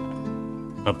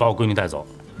把我闺女带走，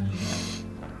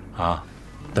啊，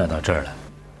带到这儿来，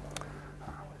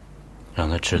让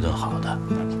他吃顿好的，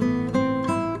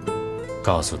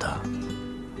告诉他，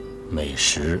美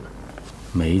食、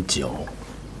美酒。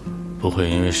不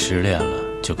会因为失恋了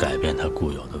就改变它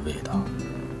固有的味道。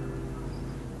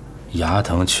牙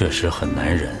疼确实很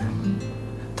难忍，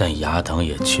但牙疼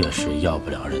也确实要不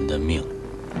了人的命。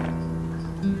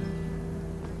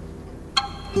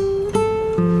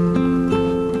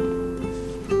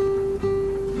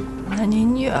那你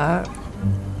女儿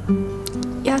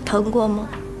牙疼过吗？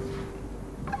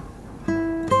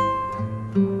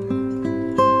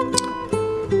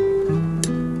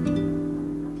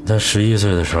他11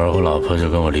岁的时候，我老婆就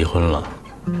跟我离婚了，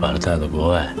把他带到国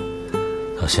外，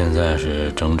到现在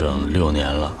是整整6年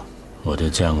了。我就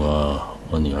见过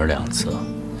我女儿2次。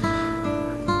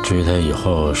至于她以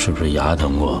后是不是牙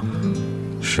疼过，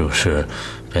是不是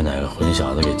被哪个混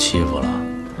小子给欺负了，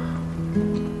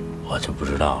我就不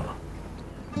知道了。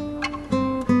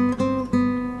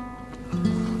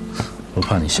不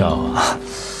怕你笑话，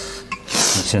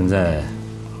现在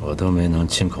我都没能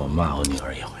亲口骂我女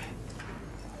儿一回。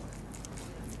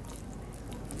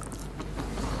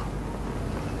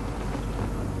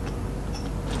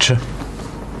吃，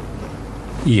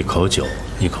一口酒，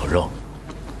一口肉。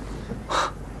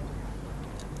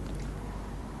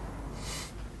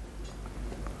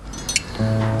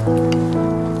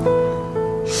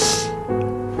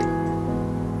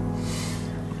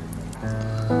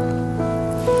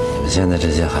你们现在这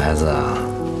些孩子啊，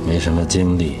没什么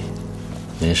经历，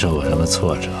没受过什么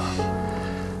挫折，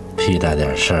屁大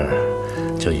点事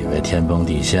儿就以为天崩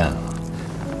地陷了。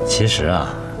其实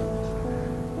啊，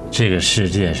这个世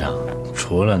界上，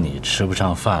除了你吃不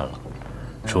上饭了，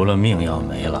除了命要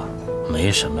没了，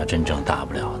没什么真正大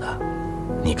不了的。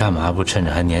你干嘛不趁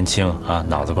着还年轻啊，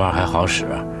脑子瓜还好使，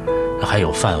还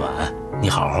有饭碗，你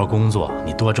好好工作，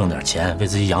你多挣点钱，为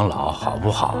自己养老，好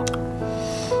不好？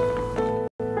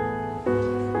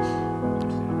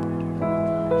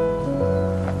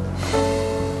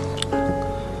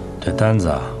这单子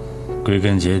啊，归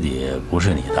根结底不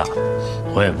是你的，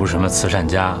我也不是什么慈善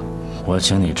家。我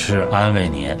请你吃，安慰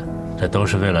你，这都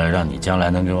是为了让你将来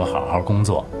能给我好好工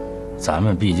作。咱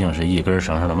们毕竟是一根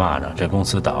绳上的蚂蚱，这公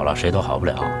司倒了，谁都好不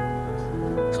了。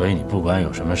所以你不管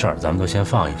有什么事儿，咱们都先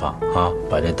放一放啊，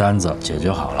把这单子解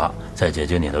决好了，再解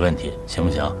决你的问题，行不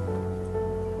行？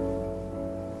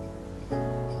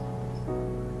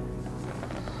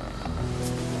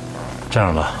这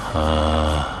样吧，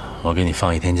我给你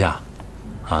放1天假，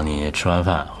啊，你吃完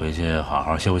饭回去好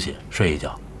好休息，睡一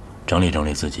觉，整理整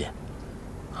理自己。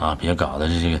啊，别搞得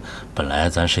这个本来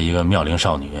咱是一个妙龄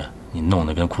少女，你弄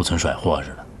得跟库存甩货似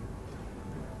的。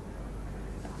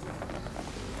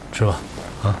吃吧，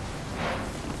啊。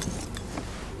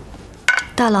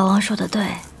大老王说的对，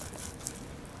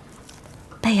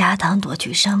被牙糖夺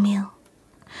取生命，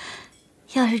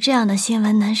要是这样的新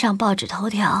闻能上报纸头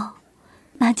条，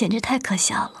那简直太可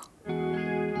笑了。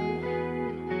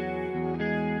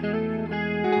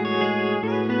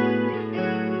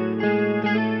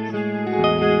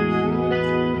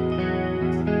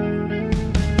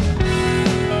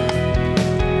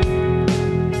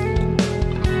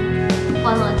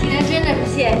王总，今天真的是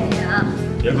谢谢您啊！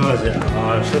别客气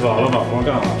啊，吃饱了把活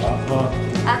干好了啊。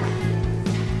啊，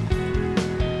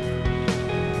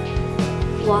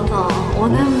王总，我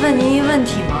能问您一问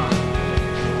题吗？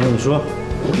那你说，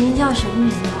您叫什么名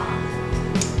字啊？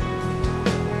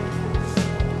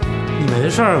你没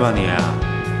事儿吧你？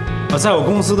啊，在我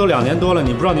公司都2年多了，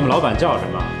你不知道你们老板叫什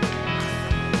么？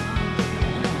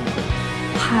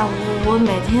嗨，我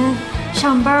每天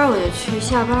上班我就去，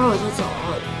下班我就走，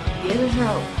别的事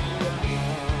儿。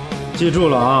记住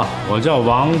了啊，我叫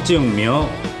王敬明，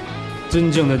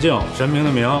尊敬的敬，神明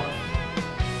的明。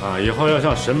啊，以后要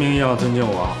像神明一样尊敬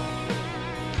我。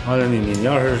啊，你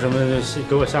要是什么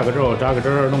给我下个咒、扎个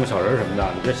针儿、弄个小人什么的，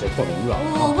你别写错名字。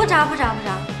我不扎。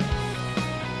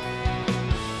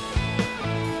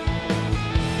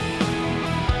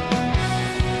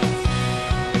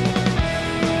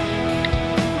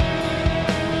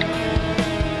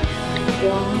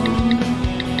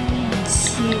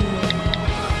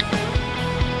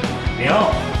明，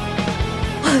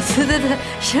对，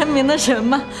神明的神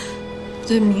嘛，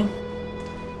对明。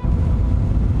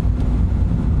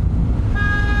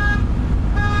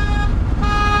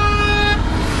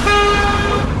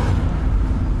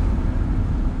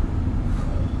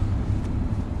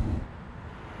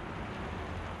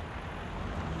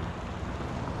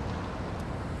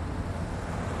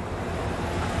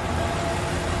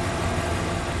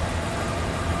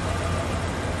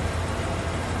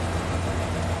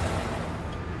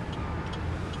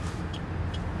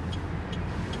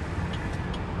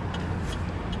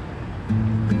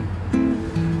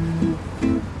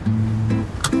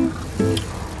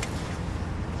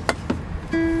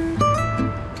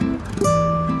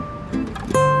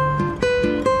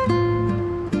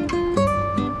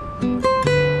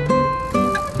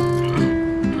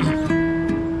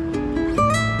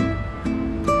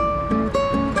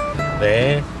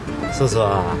喂，素素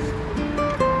啊，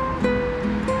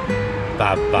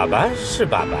爸爸是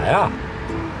爸爸呀。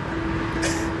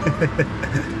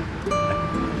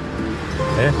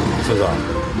哎，素素，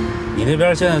你那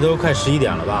边现在都快11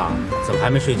点了吧？怎么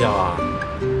还没睡觉啊？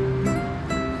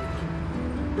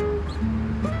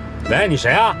喂，你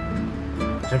谁啊？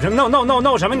什么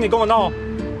闹什么？你跟我闹？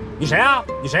你谁啊？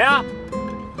你谁啊？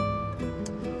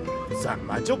怎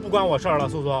么就不关我事儿了，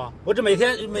素素？我这每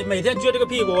天撅着个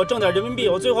屁股，我挣点人民币，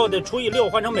我最后得除以6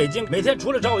换成美金，每天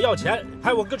除了找我要钱，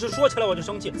还我跟这说起来我就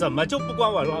生气，怎么就不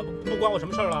关我了？不关我什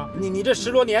么事儿了？你这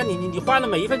10多年，你花的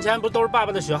每一分钱不都是爸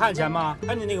爸的血汗钱吗？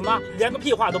还有你那个妈，连个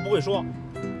屁话都不会说。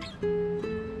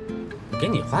给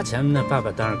你花钱，那爸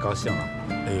爸当然高兴了。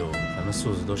哎呦，咱们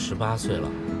素素都18岁了，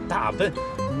大奔，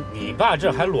你爸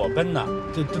这还裸奔呢？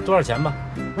这多少钱吧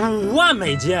？5万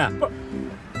美金，不是。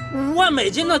5万美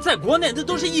金呢，在国内这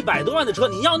都是100多万的车，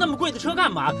你要那么贵的车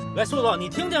干嘛？喂，素素，你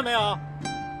听见没有？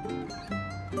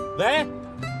喂，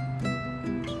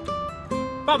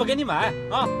爸爸给你买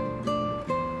啊！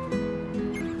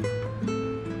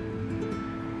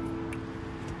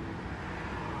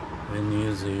为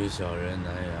女子与小人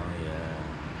难养也。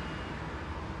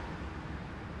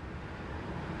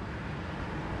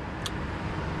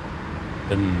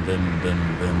奔奔奔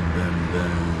奔奔奔。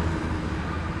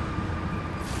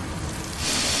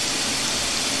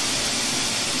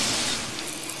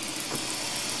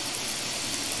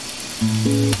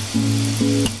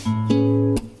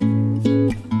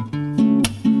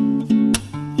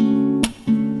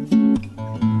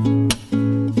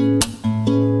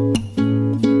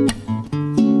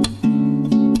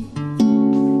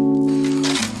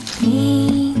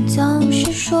你总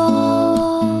是说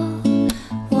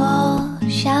我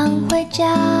想回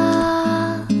家。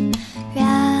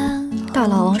大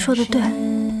老王说的对，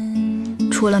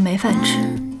除了没饭吃，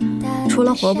除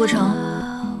了活不成，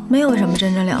没有什么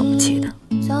真正了不起的。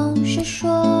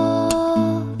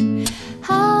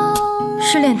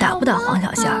失恋打不打黄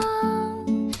小仙儿？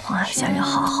黄小仙儿要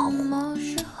好好活。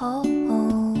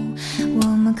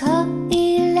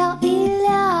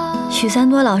许三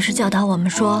多老师教导我们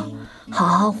说，好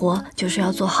好活就是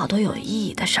要做好多有意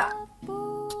义的事儿。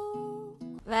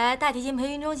喂，大提琴培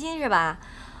训中心是吧？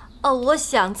哦，我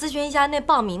想咨询一下那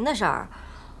报名的事儿。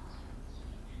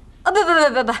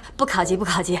不考级不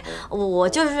考级，我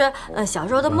就是小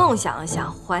时候的梦想，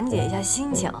想缓解一下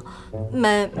心情，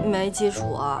没基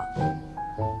础啊。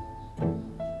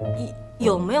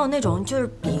有没有那种就是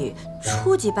比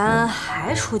初级班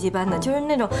还初级班的，就是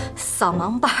那种扫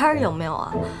盲班有没有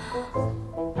啊？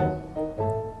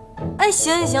哎，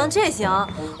行，这行，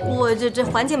我这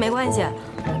环境没关系，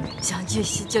行，就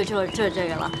是这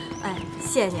个了。哎，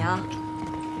谢谢你啊。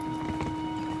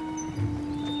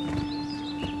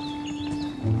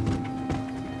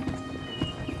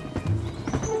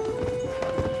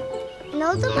你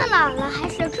都这么老了，还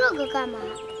学这个干嘛？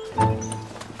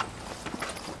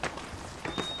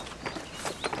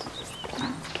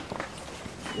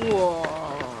我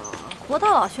活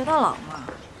到老学到老嘛，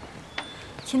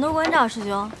请多关照师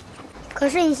兄。可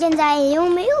是你现在也又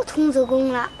没有童子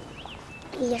功了，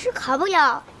也是考不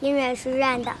了音乐学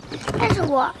院的。但是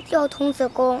我有童子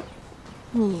功。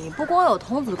你不光有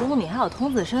童子功，你还有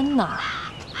童子身呢。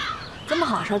这么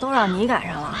好事都让你赶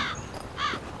上了。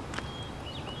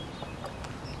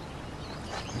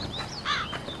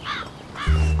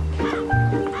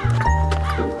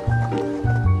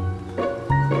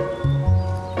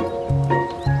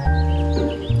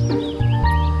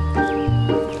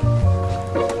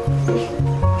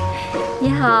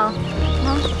好，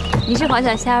你是黄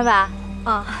小仙吧？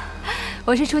啊，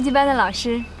我是初级班的老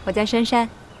师，我叫珊珊。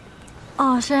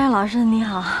哦，珊珊老师你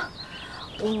好，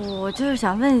我就是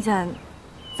想问一下，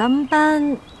咱们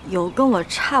班有跟我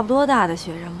差不多大的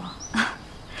学生吗？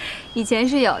以前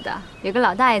是有的，有个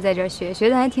老大爷在这儿学，学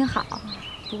的还挺好，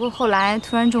不过后来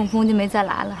突然中风就没再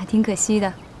来了，还挺可惜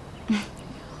的。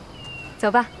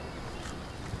走吧。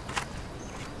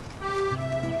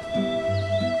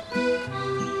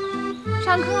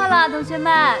上课了，同学们。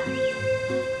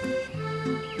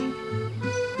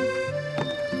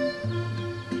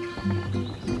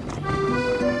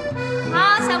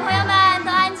好，小朋友们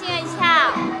都安静一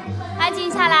下，安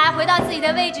静下来，回到自己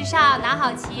的位置上，拿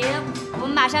好琴。我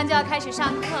们马上就要开始上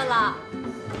课了。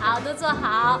好，都坐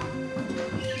好。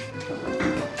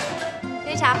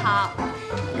非常好，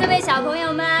各位小朋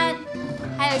友们，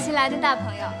还有新来的大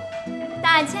朋友，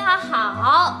大家签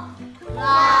好。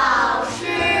老师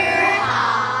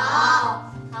好。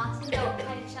好，现在我们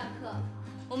开始上课。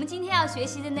我们今天要学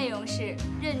习的内容是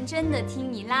认真的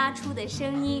听你拉出的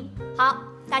声音。好，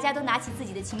大家都拿起自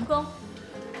己的琴弓，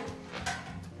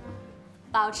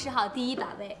保持好第一把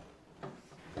位。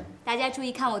大家注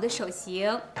意看我的手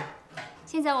型。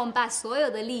现在我们把所有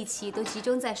的力气都集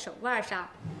中在手腕上。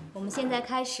我们现在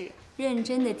开始认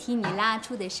真的听你拉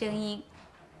出的声音。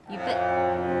预备。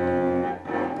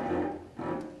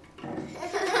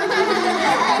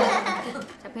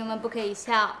小朋友们不可以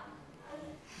笑，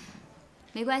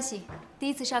没关系，第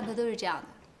一次上课都是这样的，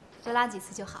多拉几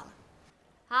次就好了。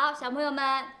好，小朋友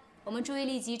们，我们注意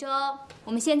力集中，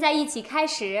我们现在一起开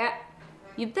始，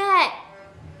预备，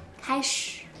开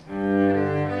始。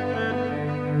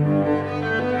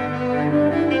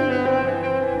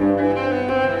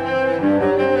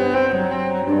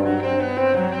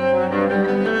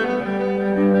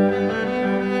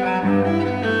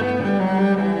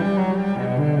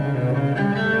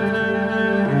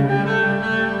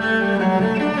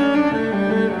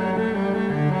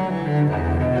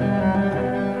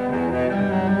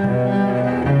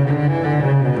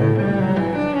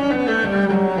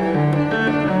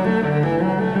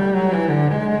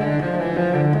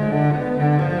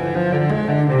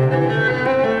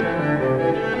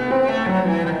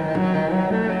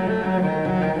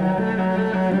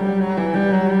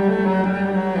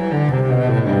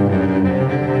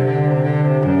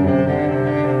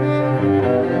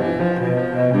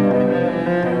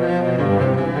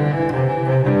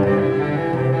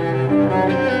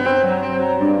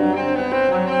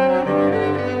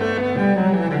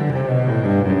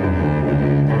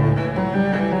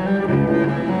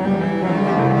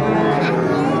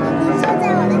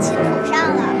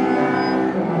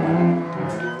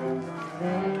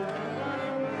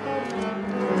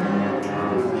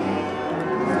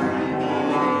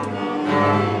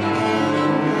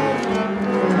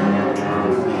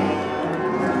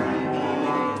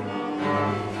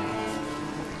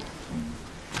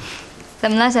怎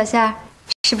么了，小仙儿？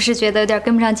是不是觉得有点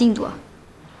跟不上进度？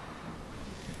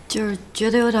就是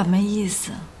觉得有点没意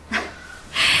思。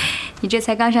你这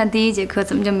才刚上第一节课，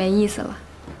怎么就没意思了？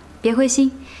别灰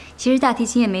心，其实大提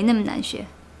琴也没那么难学。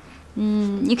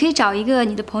你可以找一个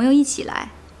你的朋友一起来，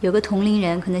有个同龄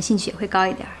人，可能兴趣也会高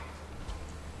一点。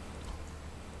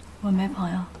我没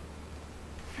朋友。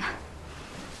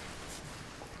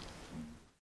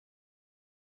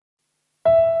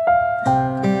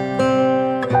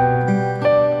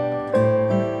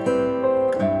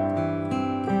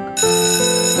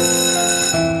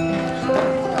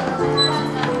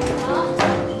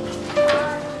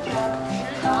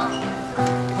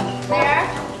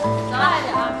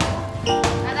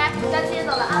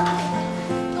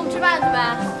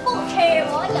吧？不吃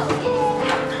我有约。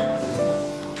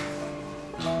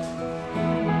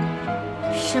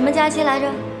什么假期来着？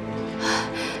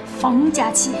逢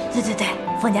假期。对对对，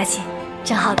逢假期，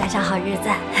正好赶上好日子。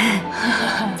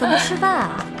怎么吃饭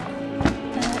啊？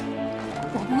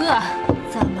我不饿。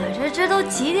怎么这都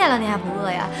几点了，你还不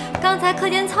饿呀？刚才课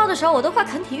间操的时候，我都快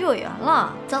啃体育委员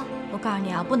了。走，我告诉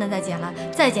你啊，不能再减了，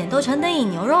再减都成灯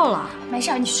影牛肉了。没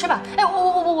事，你去吃吧。哎，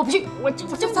我不去，我真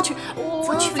不去，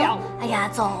我去不了。哎呀，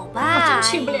走吧，我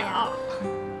真去不了。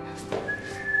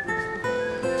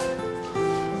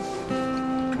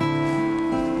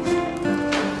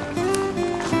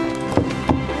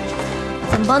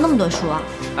怎么抱那么多书啊？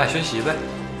爱学习呗。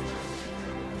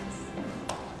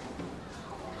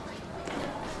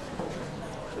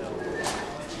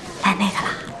来那个啦。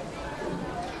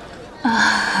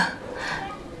啊。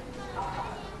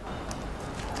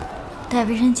带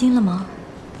卫生巾了吗？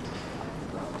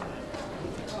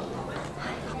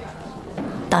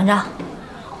等着。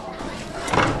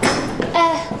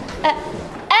哎。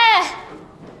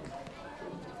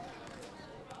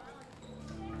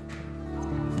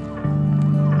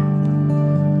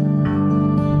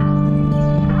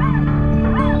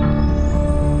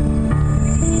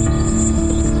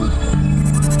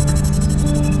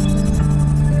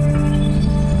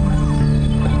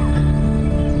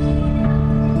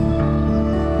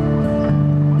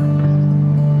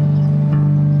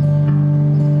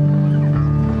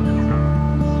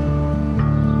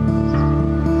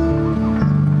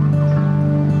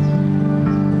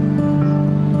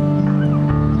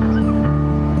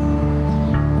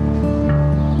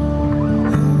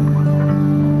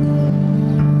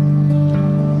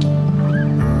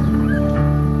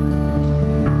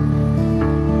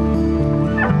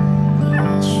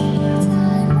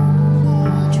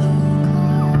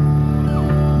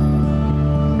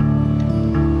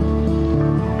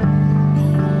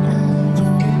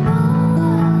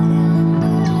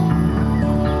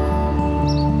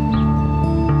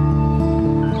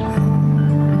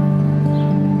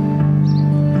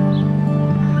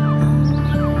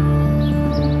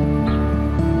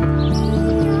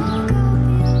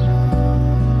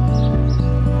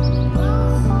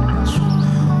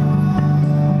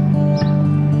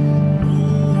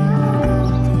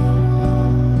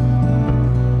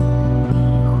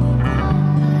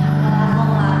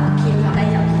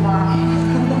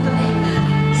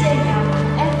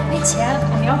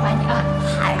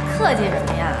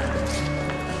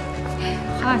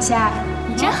放下，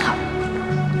你真好。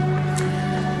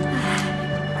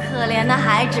可怜的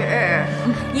孩子，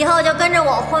以后就跟着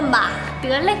我混吧。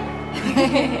得嘞。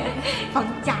逢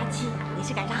假期也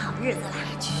是赶上好日子了。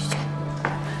去。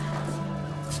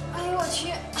哎呦我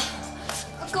去！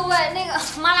各位，那个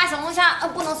麻辣小龙虾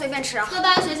不能随便吃啊。各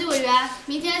班学习委员，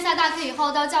明天下大课以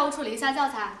后到教务处领一下教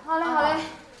材。好嘞，好嘞。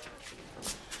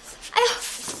哎呦！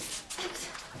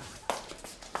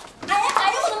哎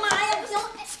呦我的妈呀！不行了。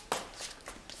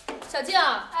小静，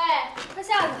哎，快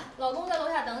下去，老公在楼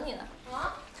下等你呢。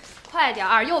啊！快点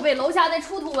儿，又被楼下那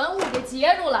出土文物给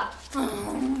截住了。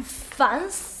烦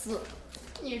死了！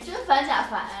你真烦假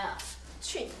烦呀！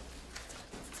去你！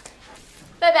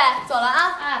贝贝，走了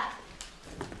啊！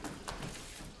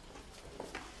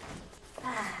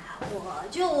哎，我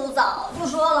就早就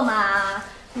说了嘛，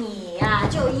你呀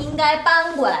就应该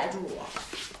搬过来住。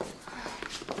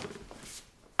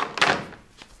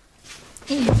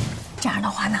这样的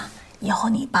话呢，以后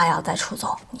你爸要再出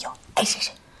走，你就爱谁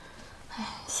谁。哎，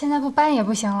现在不搬也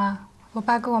不行了。我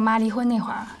爸跟我妈离婚那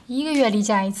会儿，1个月离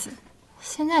家一次，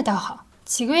现在倒好，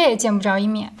几个月也见不着一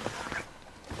面。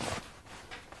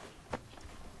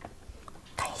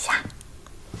等一下，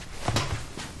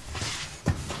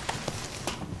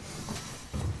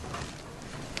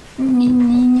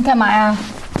你干嘛呀？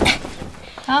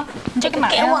啊，你这干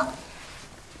嘛呀？给我。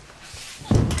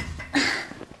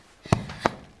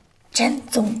真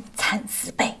宗惨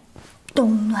死辈，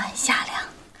冬暖夏凉，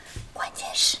关键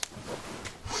是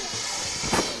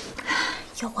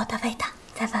有我的味道。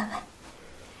再闻闻，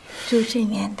入睡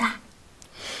眠的。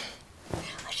我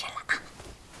睡了啊。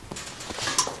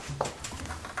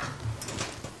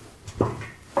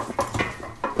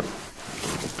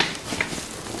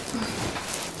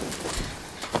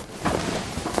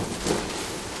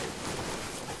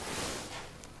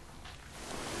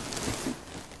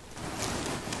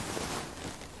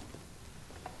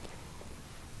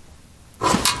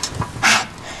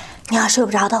你要睡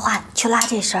不着的话，去拉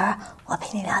这绳儿，我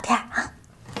陪你聊天啊。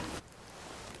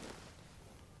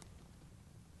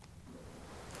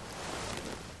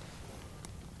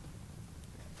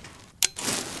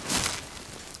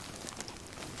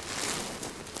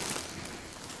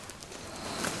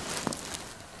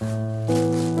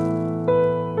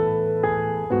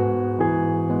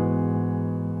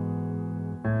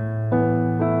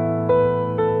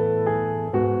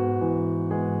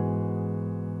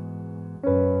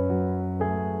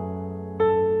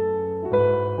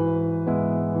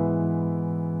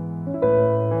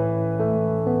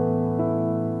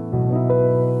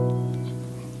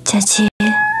琪，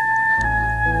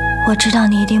我知道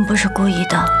你一定不是故意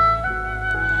的。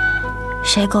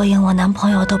谁勾引我男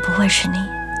朋友都不会是你，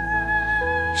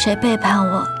谁背叛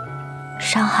我、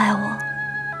伤害我，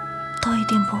都一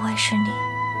定不会是你。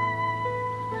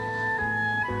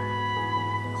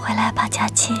回来吧，佳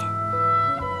琪。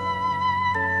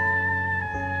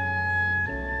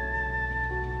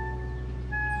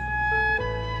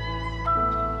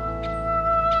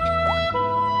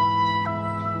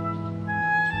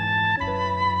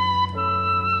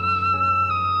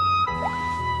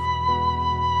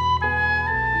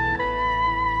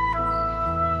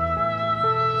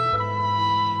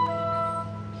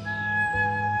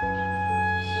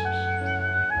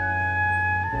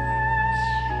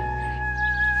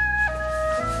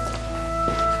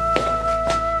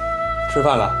吃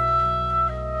饭了。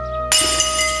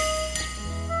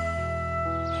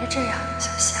别这样，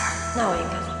小仙儿。那我应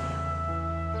该怎么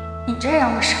样？你这样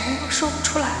我什么都说不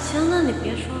出来。行，那你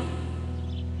别说了，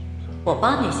我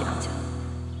帮你想想。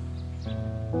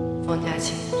冯佳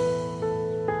琪，